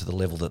up to the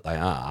level that they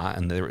are,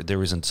 and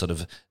there isn't sort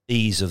of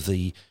ease of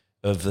the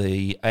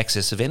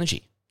access of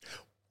energy.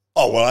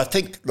 Oh well, I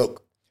think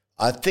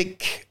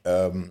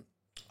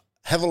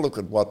have a look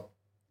at what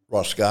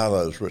Ross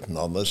Garlo's written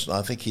on this, and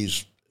I think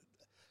he's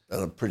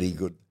done a pretty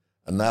good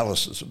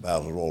analysis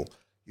about it all.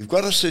 You've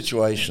got a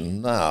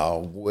situation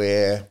now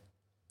where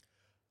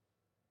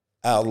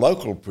our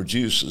local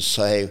producers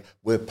say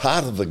we're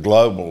part of the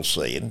global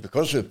scene.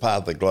 Because we're part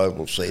of the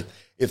global scene,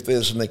 if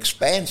there's an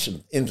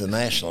expansion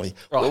internationally,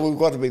 right, well, we've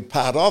got to be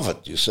part of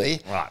it, you see.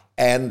 Right.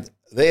 And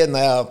they're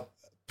now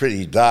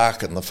pretty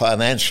dark, and the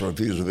financial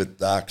review's a bit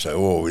dark,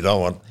 so, we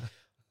don't want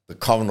the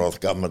Commonwealth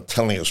government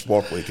telling us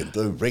what we can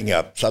do, bring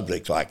up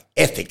subjects like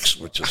ethics,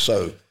 which are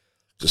so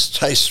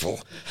distasteful.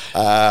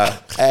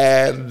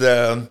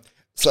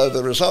 So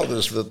the result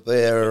is that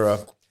they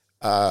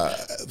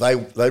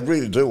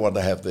really do want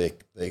to have their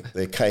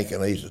cake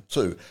and eat it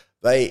too.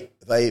 They're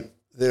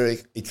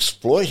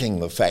exploiting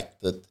the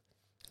fact that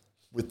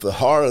with the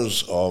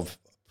horrors of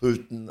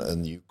Putin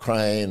and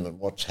Ukraine and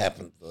what's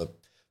happened, the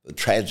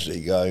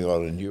tragedy going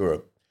on in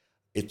Europe,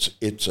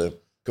 it's a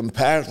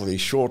comparatively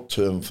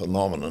short-term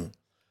phenomenon,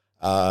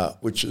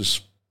 which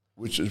is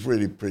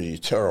really pretty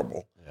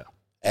terrible. Yeah.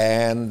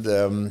 And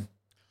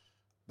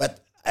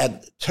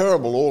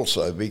terrible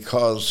also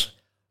because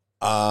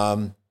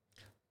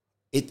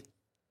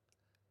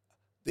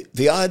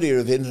the idea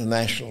of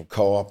international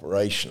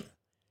cooperation,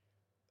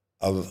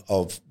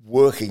 of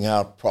working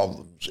out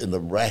problems in a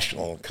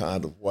rational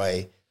kind of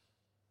way,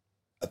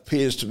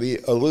 appears to be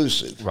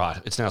elusive. Right,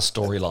 it's now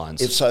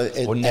storylines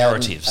or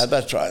narratives. And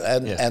that's right,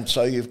 and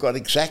so you've got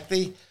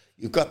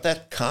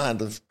that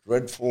kind of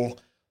dreadful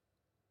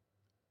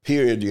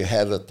period you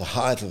had at the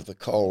height of the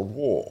Cold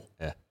War.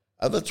 Yeah,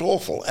 and that's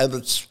awful, and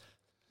it's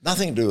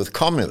nothing to do with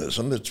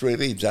communism. It's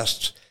really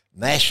just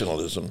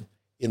nationalism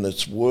in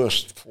its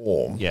worst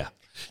form. Yeah,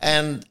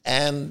 and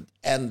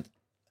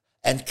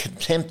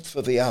contempt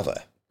for the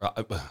other.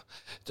 Right.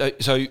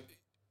 So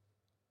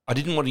I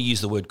didn't want to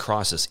use the word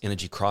crisis,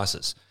 energy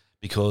crisis,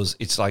 because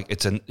it's like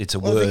it's a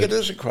word. I think it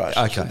is a crisis.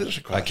 Okay. It is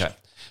a crisis. Okay.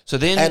 So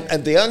then,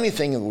 and the only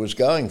thing that was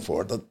going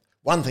for it, the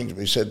one thing to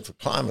be said for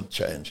climate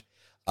change,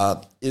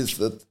 is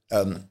that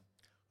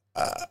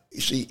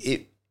you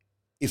see,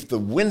 if the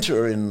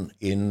winter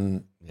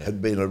in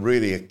had been a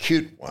really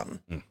acute one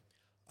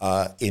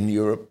in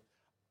Europe,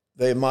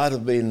 there might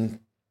have been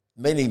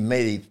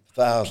many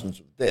thousands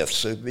of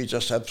deaths. It'd be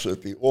just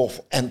absolutely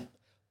awful.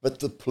 But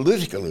the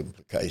political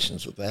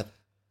implications of that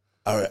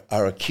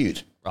are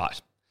acute.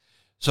 Right.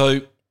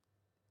 So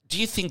do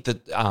you think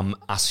that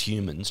us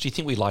humans, do you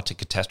think we like to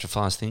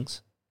catastrophize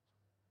things?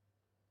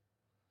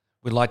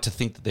 We like to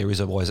think that there's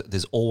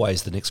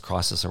always the next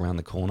crisis around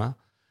the corner,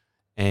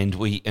 and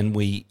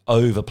we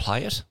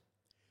overplay it?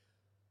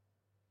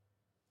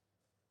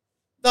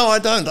 No, I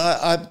don't.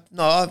 I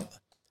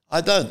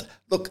don't.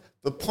 Look,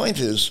 the point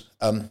is,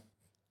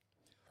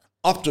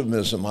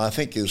 optimism, I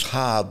think, is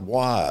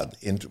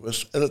hardwired into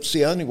us, and it's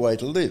the only way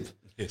to live.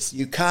 Yes.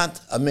 You can't,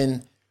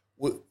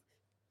 we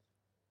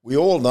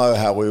all know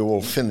how we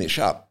will finish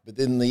up, but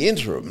in the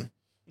interim,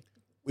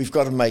 we've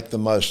got to make the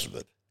most of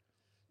it.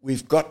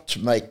 We've got to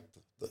make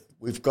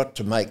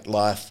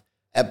life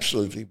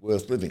absolutely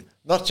worth living,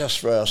 not just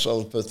for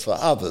ourselves, but for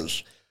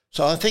others.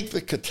 So I think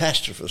the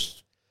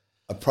catastrophist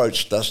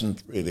approach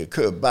doesn't really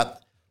occur.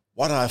 But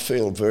what I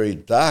feel very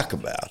dark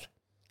about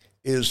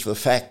is the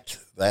fact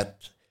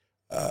that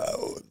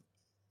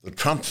the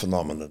Trump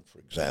phenomenon, for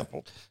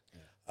example,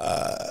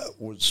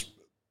 was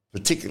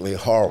particularly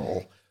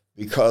horrible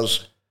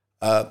because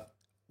the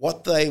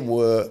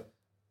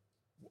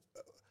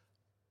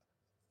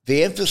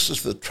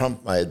emphasis that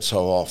Trump made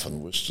so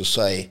often was to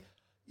say,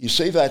 you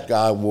see that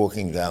guy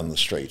walking down the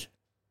street,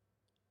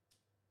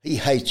 he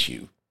hates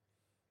you.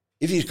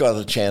 If he's got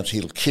a chance,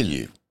 he'll kill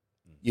you.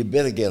 You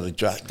better get a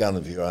gun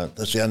of your own.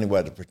 That's the only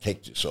way to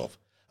protect yourself.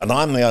 And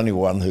I'm the only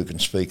one who can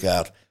speak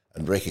out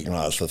and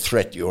recognise the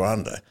threat you're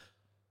under.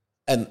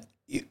 And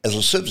as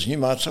a citizen, you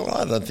might say, well,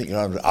 I don't think you're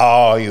under.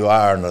 Oh, you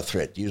are under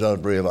threat. You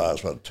don't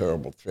realise what a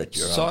terrible threat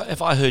you're under. So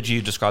if I heard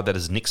you describe that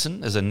as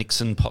Nixon?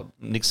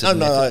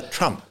 No,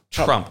 Trump.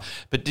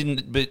 But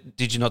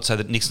did you not say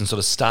that Nixon sort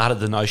of started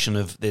the notion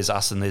of there's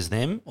us and there's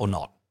them, or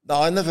not? No,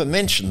 I never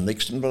mentioned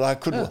Nixon, but I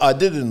could. Oh. I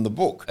did in the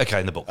book. Okay,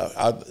 in the book.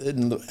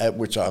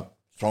 Which I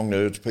strongly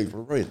urge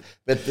people to read.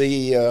 But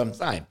the...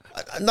 Same.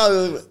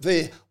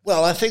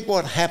 Well, I think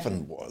what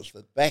happened was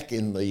that back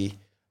in the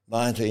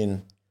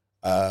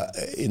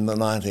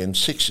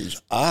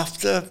 1960s,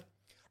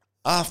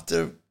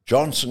 after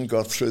Johnson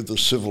got through the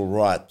civil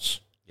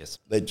rights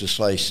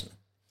legislation,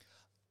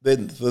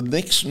 then the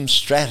Nixon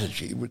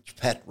strategy, which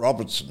Pat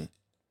Robertson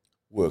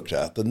worked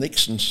out, the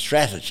Nixon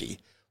strategy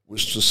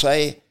was to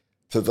say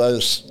to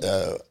those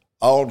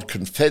old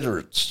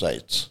Confederate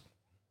states,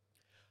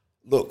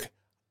 look,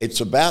 it's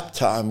about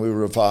time we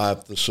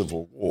revived the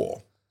Civil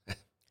War.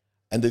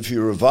 And if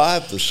you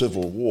revive the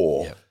Civil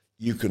War,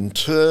 you can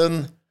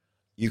turn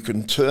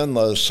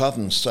those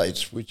southern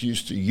states, which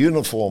used to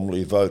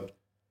uniformly vote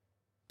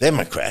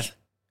Democrat,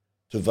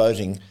 to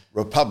voting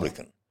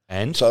Republican.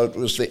 And So it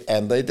was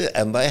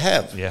they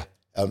have. Yeah.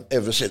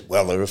 Ever since.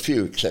 Well, there are a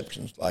few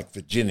exceptions, like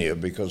Virginia,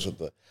 because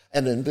of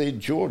and indeed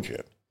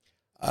Georgia.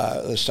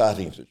 They're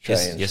starting to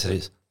change. Yes, it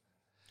is.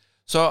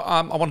 So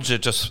I wanted to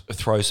just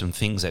throw some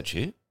things at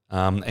you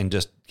and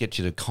just get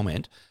you to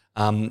comment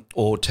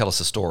or tell us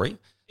a story.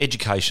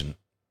 Education.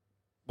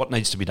 What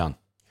needs to be done?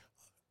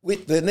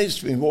 There needs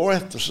to be more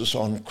emphasis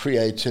on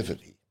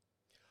creativity.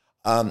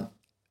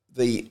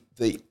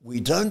 We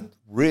don't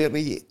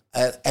really,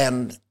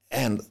 and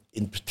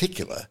in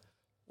particular,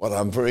 what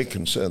I'm very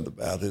concerned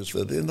about is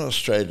that in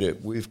Australia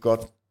we've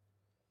got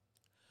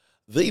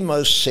the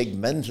most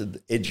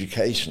segmented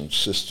education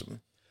system.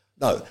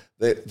 No,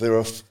 there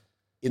are,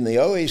 in the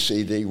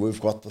OECD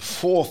we've got the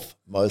fourth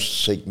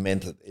most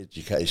segmented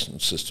education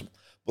system.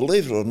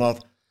 Believe it or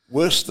not,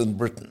 worse than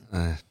Britain.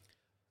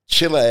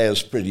 Chile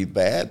is pretty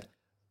bad.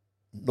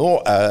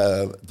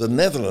 The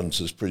Netherlands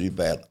is pretty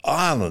bad.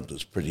 Ireland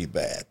is pretty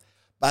bad.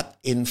 But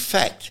in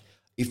fact,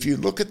 if you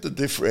look at the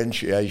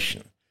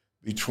differentiation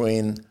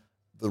between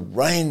the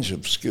range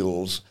of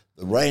skills,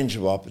 the range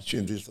of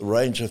opportunities, the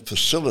range of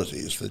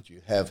facilities that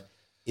you have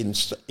in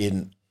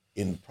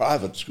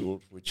private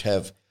schools, which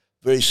have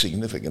very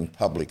significant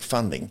public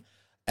funding,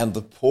 and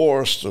the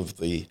poorest of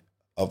the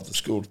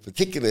schools,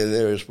 particularly in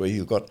areas where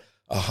you've got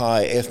a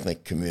high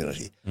ethnic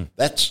community,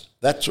 that's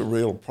a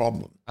real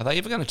problem. Are they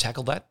ever going to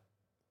tackle that?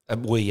 Are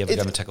we ever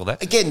going to tackle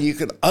that? Again, you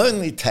can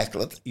only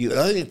tackle it. You can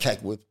only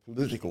tackle with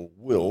political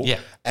will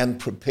and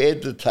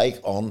prepared to take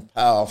on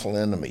powerful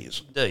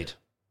enemies. Indeed.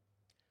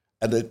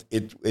 And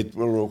it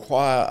will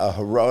require a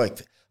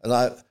heroic. And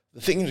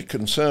the thing that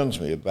concerns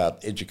me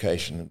about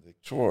education in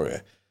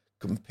Victoria,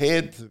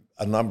 compared to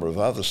a number of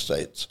other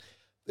states,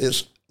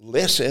 there's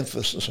less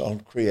emphasis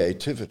on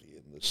creativity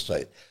in this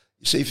state.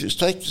 You see, if you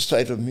take the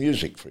state of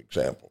music, for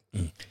example,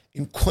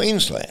 in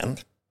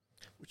Queensland,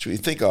 which we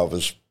think of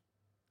as,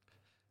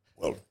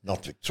 well,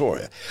 not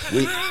Victoria,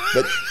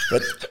 but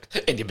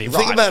and you'd be the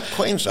right. thing about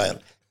Queensland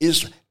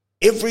is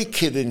every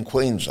kid in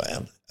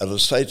Queensland at a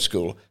state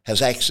school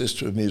has access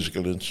to a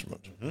musical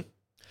instrument.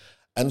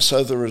 And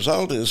so the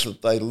result is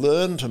that they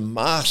learn to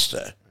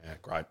master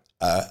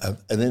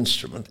an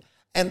instrument.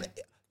 And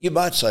you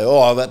might say,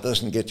 oh, that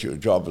doesn't get you a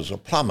job as a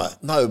plumber.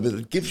 No, but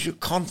it gives you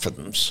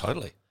confidence.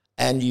 Totally.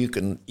 And you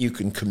can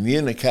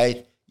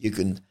communicate, you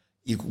can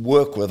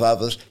work with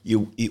others,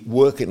 you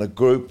work in a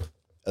group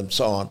and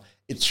so on.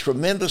 It's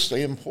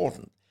tremendously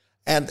important.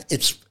 And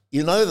it's,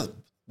 that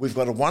we've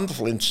got a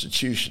wonderful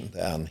institution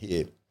down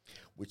here,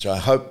 which I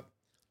hope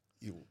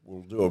you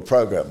will do a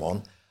program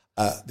on,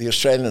 the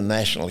Australian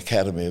National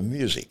Academy of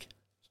Music.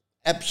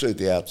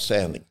 Absolutely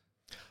outstanding.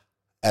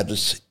 And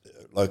it's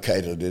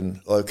located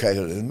in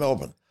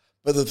Melbourne.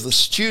 But of the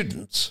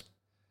students,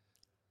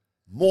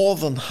 more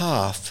than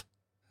half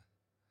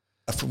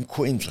are from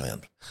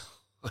Queensland.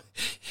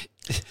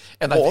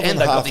 And they've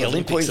got the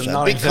Olympics in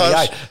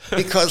 1938.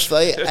 Because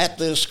they, at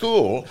their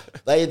school,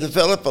 they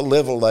develop a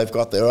level. They've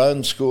got their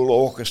own school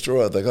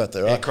orchestra. They've got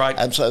their own,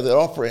 and so they're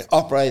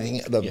operating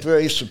at a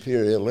very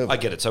superior level. I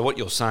get it. So what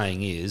you're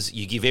saying is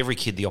you give every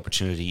kid the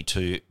opportunity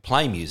to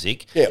play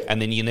music,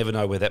 and then you never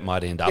know where that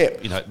might end up.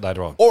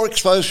 Later on, or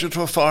exposure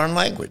to a foreign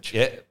language.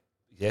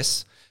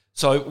 Yes.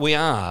 So we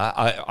are.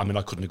 I mean,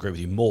 I couldn't agree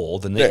with you more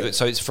than that.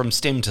 So it's from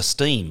STEM to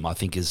STEAM. I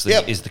think is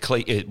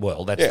the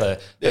well. That's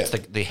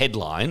the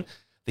headline.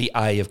 The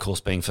A, of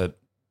course, being for,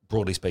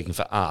 broadly speaking,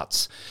 for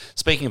arts.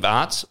 Speaking of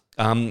arts,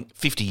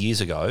 50 years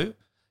ago,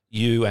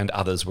 you and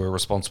others were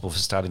responsible for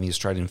starting the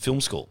Australian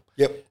Film School.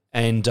 Yep.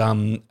 And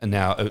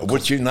now,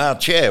 which you now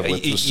chair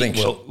with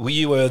distinction. Well,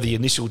 you were the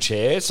initial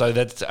chair, so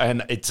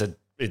it's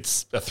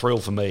a thrill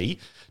for me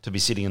to be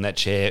sitting in that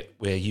chair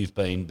where you've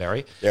been,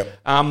 Barry. Yep.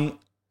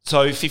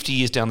 So 50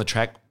 years down the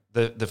track,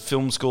 the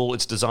film school,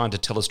 it's designed to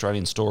tell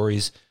Australian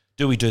stories.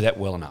 Do we do that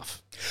well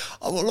enough?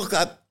 Oh, well, look,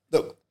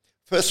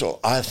 first of all,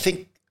 I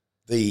think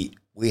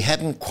we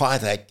hadn't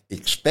quite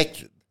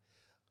expected,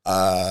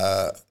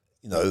 the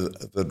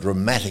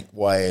dramatic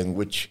way in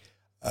which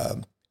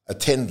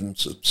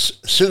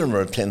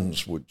cinema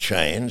attendance would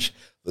change,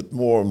 that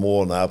more and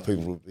more now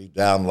people would be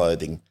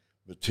downloading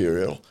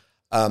material.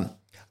 And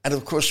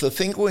of course, the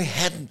thing we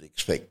hadn't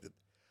expected,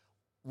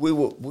 we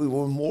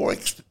were more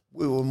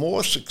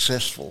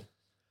successful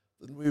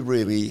than we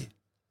really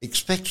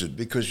expected,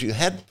 because you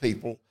had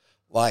people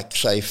like,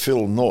 say,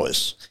 Phil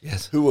Noyce,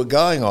 who were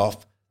going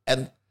off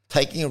and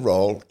taking a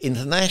role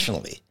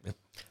internationally. Yep.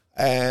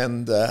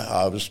 And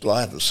I was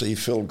delighted to see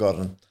Phil got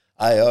an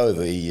AO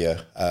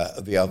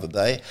the other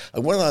day.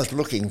 And when I was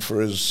looking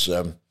for his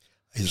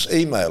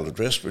email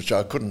address, which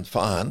I couldn't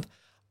find,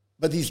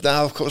 but he's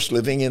now, of course,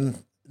 living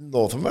in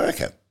North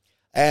America.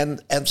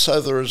 And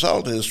so the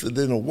result is that,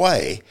 in a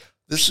way,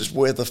 this is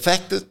where the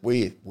fact that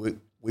we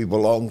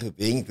belong to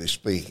the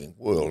English-speaking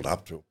world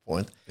up to a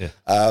point,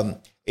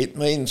 it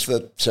means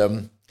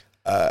that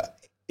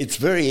it's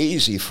very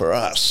easy for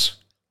us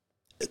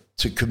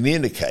to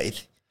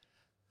communicate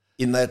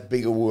in that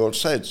bigger world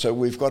stage. So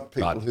we've got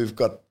people who've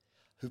got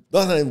who've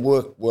not only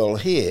worked well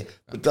here,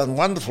 but done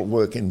wonderful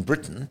work in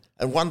Britain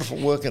and wonderful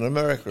work in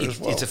America as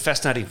well. It's a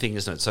fascinating thing,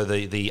 isn't it? So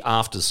the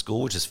after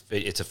school, which is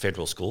it's a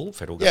federal school,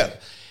 federal government,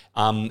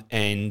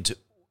 and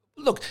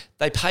look,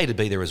 they pay to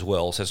be there as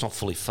well, so it's not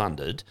fully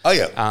funded. Oh,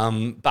 yeah.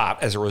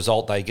 But as a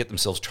result, they get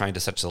themselves trained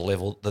to such a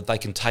level that they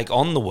can take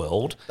on the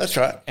world. That's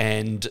right.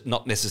 And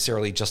not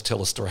necessarily just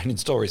tell Australian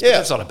stories. Yeah. But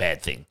that's not a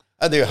bad thing.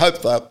 And you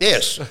hope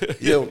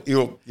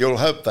you'll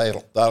hope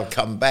they'll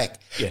come back.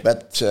 Yeah.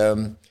 But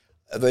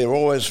they're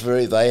always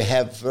they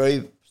have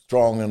very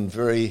strong and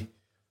very,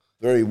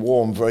 very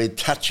warm, very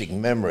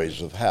touching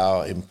memories of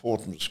how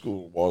important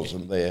school was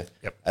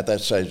at that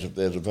stage of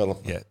their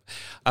development.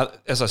 Yeah.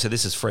 As I said,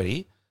 this is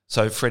Freddie.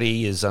 So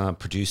Freddie is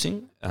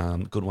producing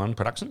Good One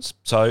Productions.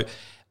 So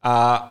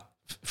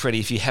Freddie,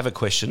 if you have a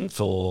question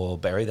for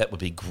Barry, that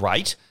would be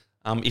great.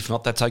 If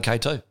not, that's okay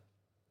too.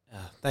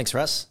 Thanks,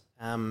 Russ.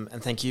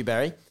 And thank you,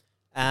 Barry.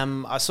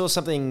 I saw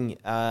something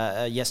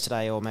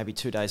yesterday or maybe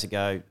 2 days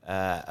ago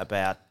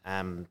about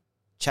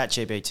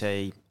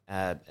ChatGPT,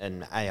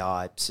 an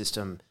AI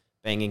system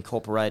being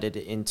incorporated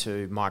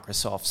into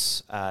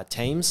Microsoft's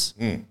Teams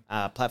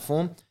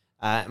platform.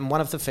 And one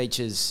of the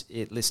features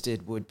it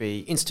listed would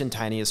be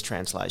instantaneous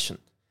translation.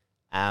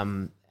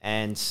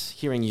 And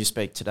hearing you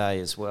speak today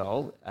as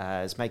well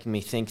is making me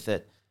think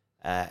that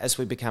as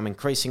we become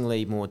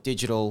increasingly more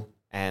digital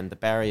and the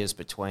barriers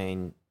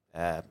between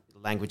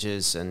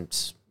languages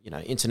and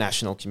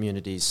international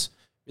communities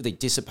really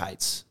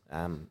dissipates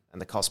and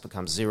the cost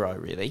becomes zero,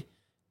 really,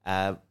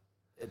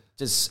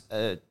 does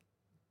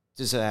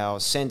our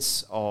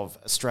sense of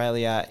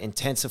Australia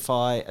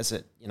intensify as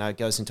it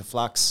goes into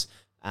flux,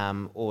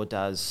 or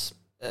does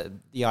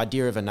the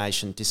idea of a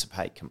nation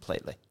dissipate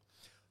completely?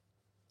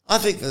 I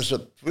think there's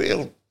a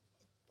real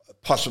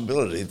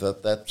possibility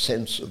that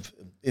sense of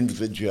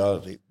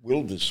individuality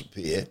will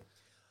disappear,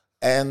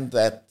 and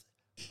that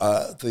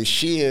the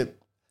sheer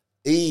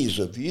ease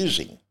of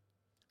using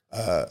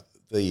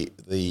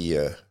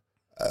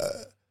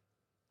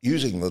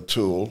using the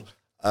tool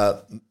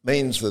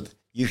means that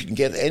you can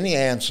get any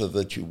answer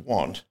that you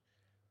want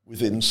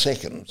within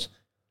seconds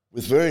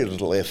with very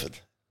little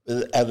effort.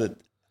 And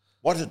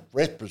what it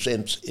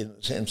represents, in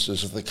a sense,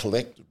 is the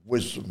collective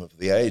wisdom of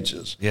the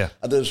ages. Yeah.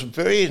 And there's a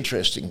very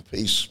interesting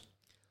piece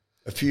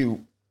a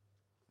few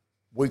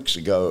weeks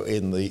ago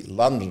in the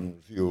London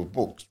Review of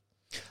Books,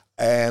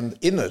 and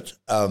in it,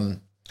 a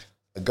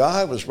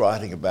guy was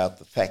writing about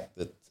the fact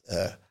that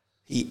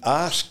he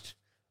asked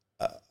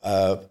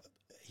the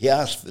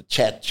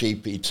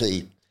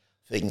ChatGPT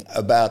thing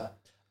about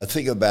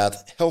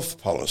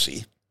health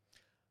policy,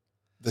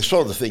 the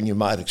sort of thing you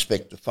might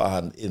expect to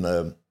find in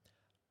an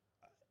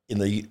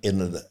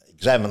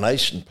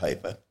examination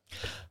paper,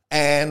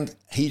 and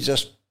he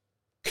just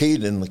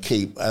keyed in the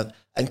key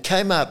and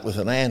came out with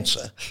an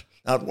answer.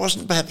 Now, it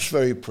wasn't perhaps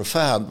very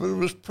profound, but it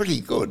was pretty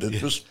good.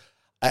 It was,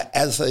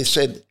 as they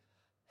said,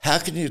 how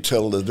can you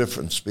tell the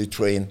difference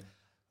between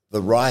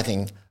the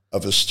writing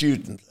of a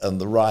student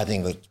and the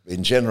writing that's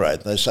been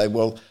generated? And they say,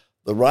 well,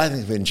 the writing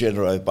that's been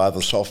generated by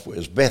the software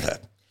is better,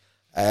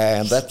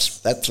 and that's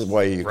the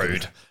way you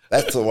Rude.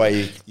 That's the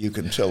way you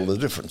can tell the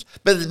difference.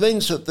 But it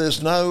means that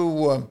there's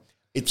no.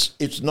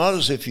 It's not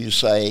as if you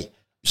say,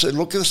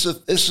 look, this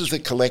is the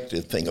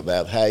collective thing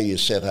about how you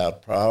set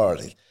out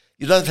priorities.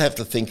 You don't have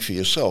to think for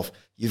yourself.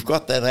 You've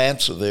got that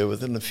answer there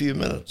within a few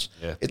minutes.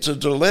 Yeah. It's a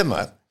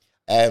dilemma,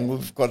 and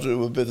we've got to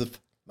do a bit of.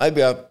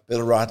 Maybe I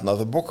better write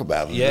another book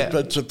about it. Yeah.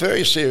 But it's a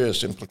very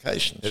serious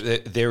implications.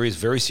 There is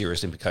very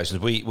serious implications.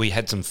 We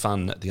had some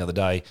fun the other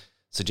day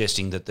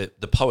suggesting that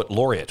the poet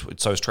laureate,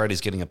 so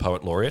Australia's getting a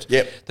poet laureate,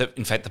 that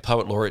in fact the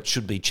poet laureate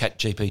should be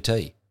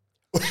ChatGPT.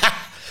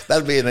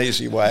 That'd be an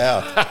easy way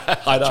out.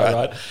 I know,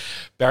 right?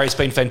 Barry, it's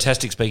been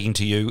fantastic speaking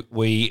to you.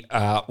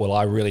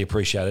 I really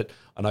appreciate it.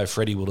 I know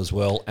Freddie will as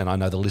well, and I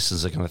know the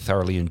listeners are going to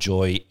thoroughly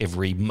enjoy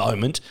every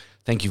moment.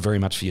 Thank you very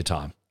much for your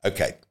time.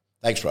 Okay.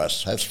 Thanks,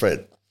 Russ. That's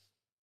Fred.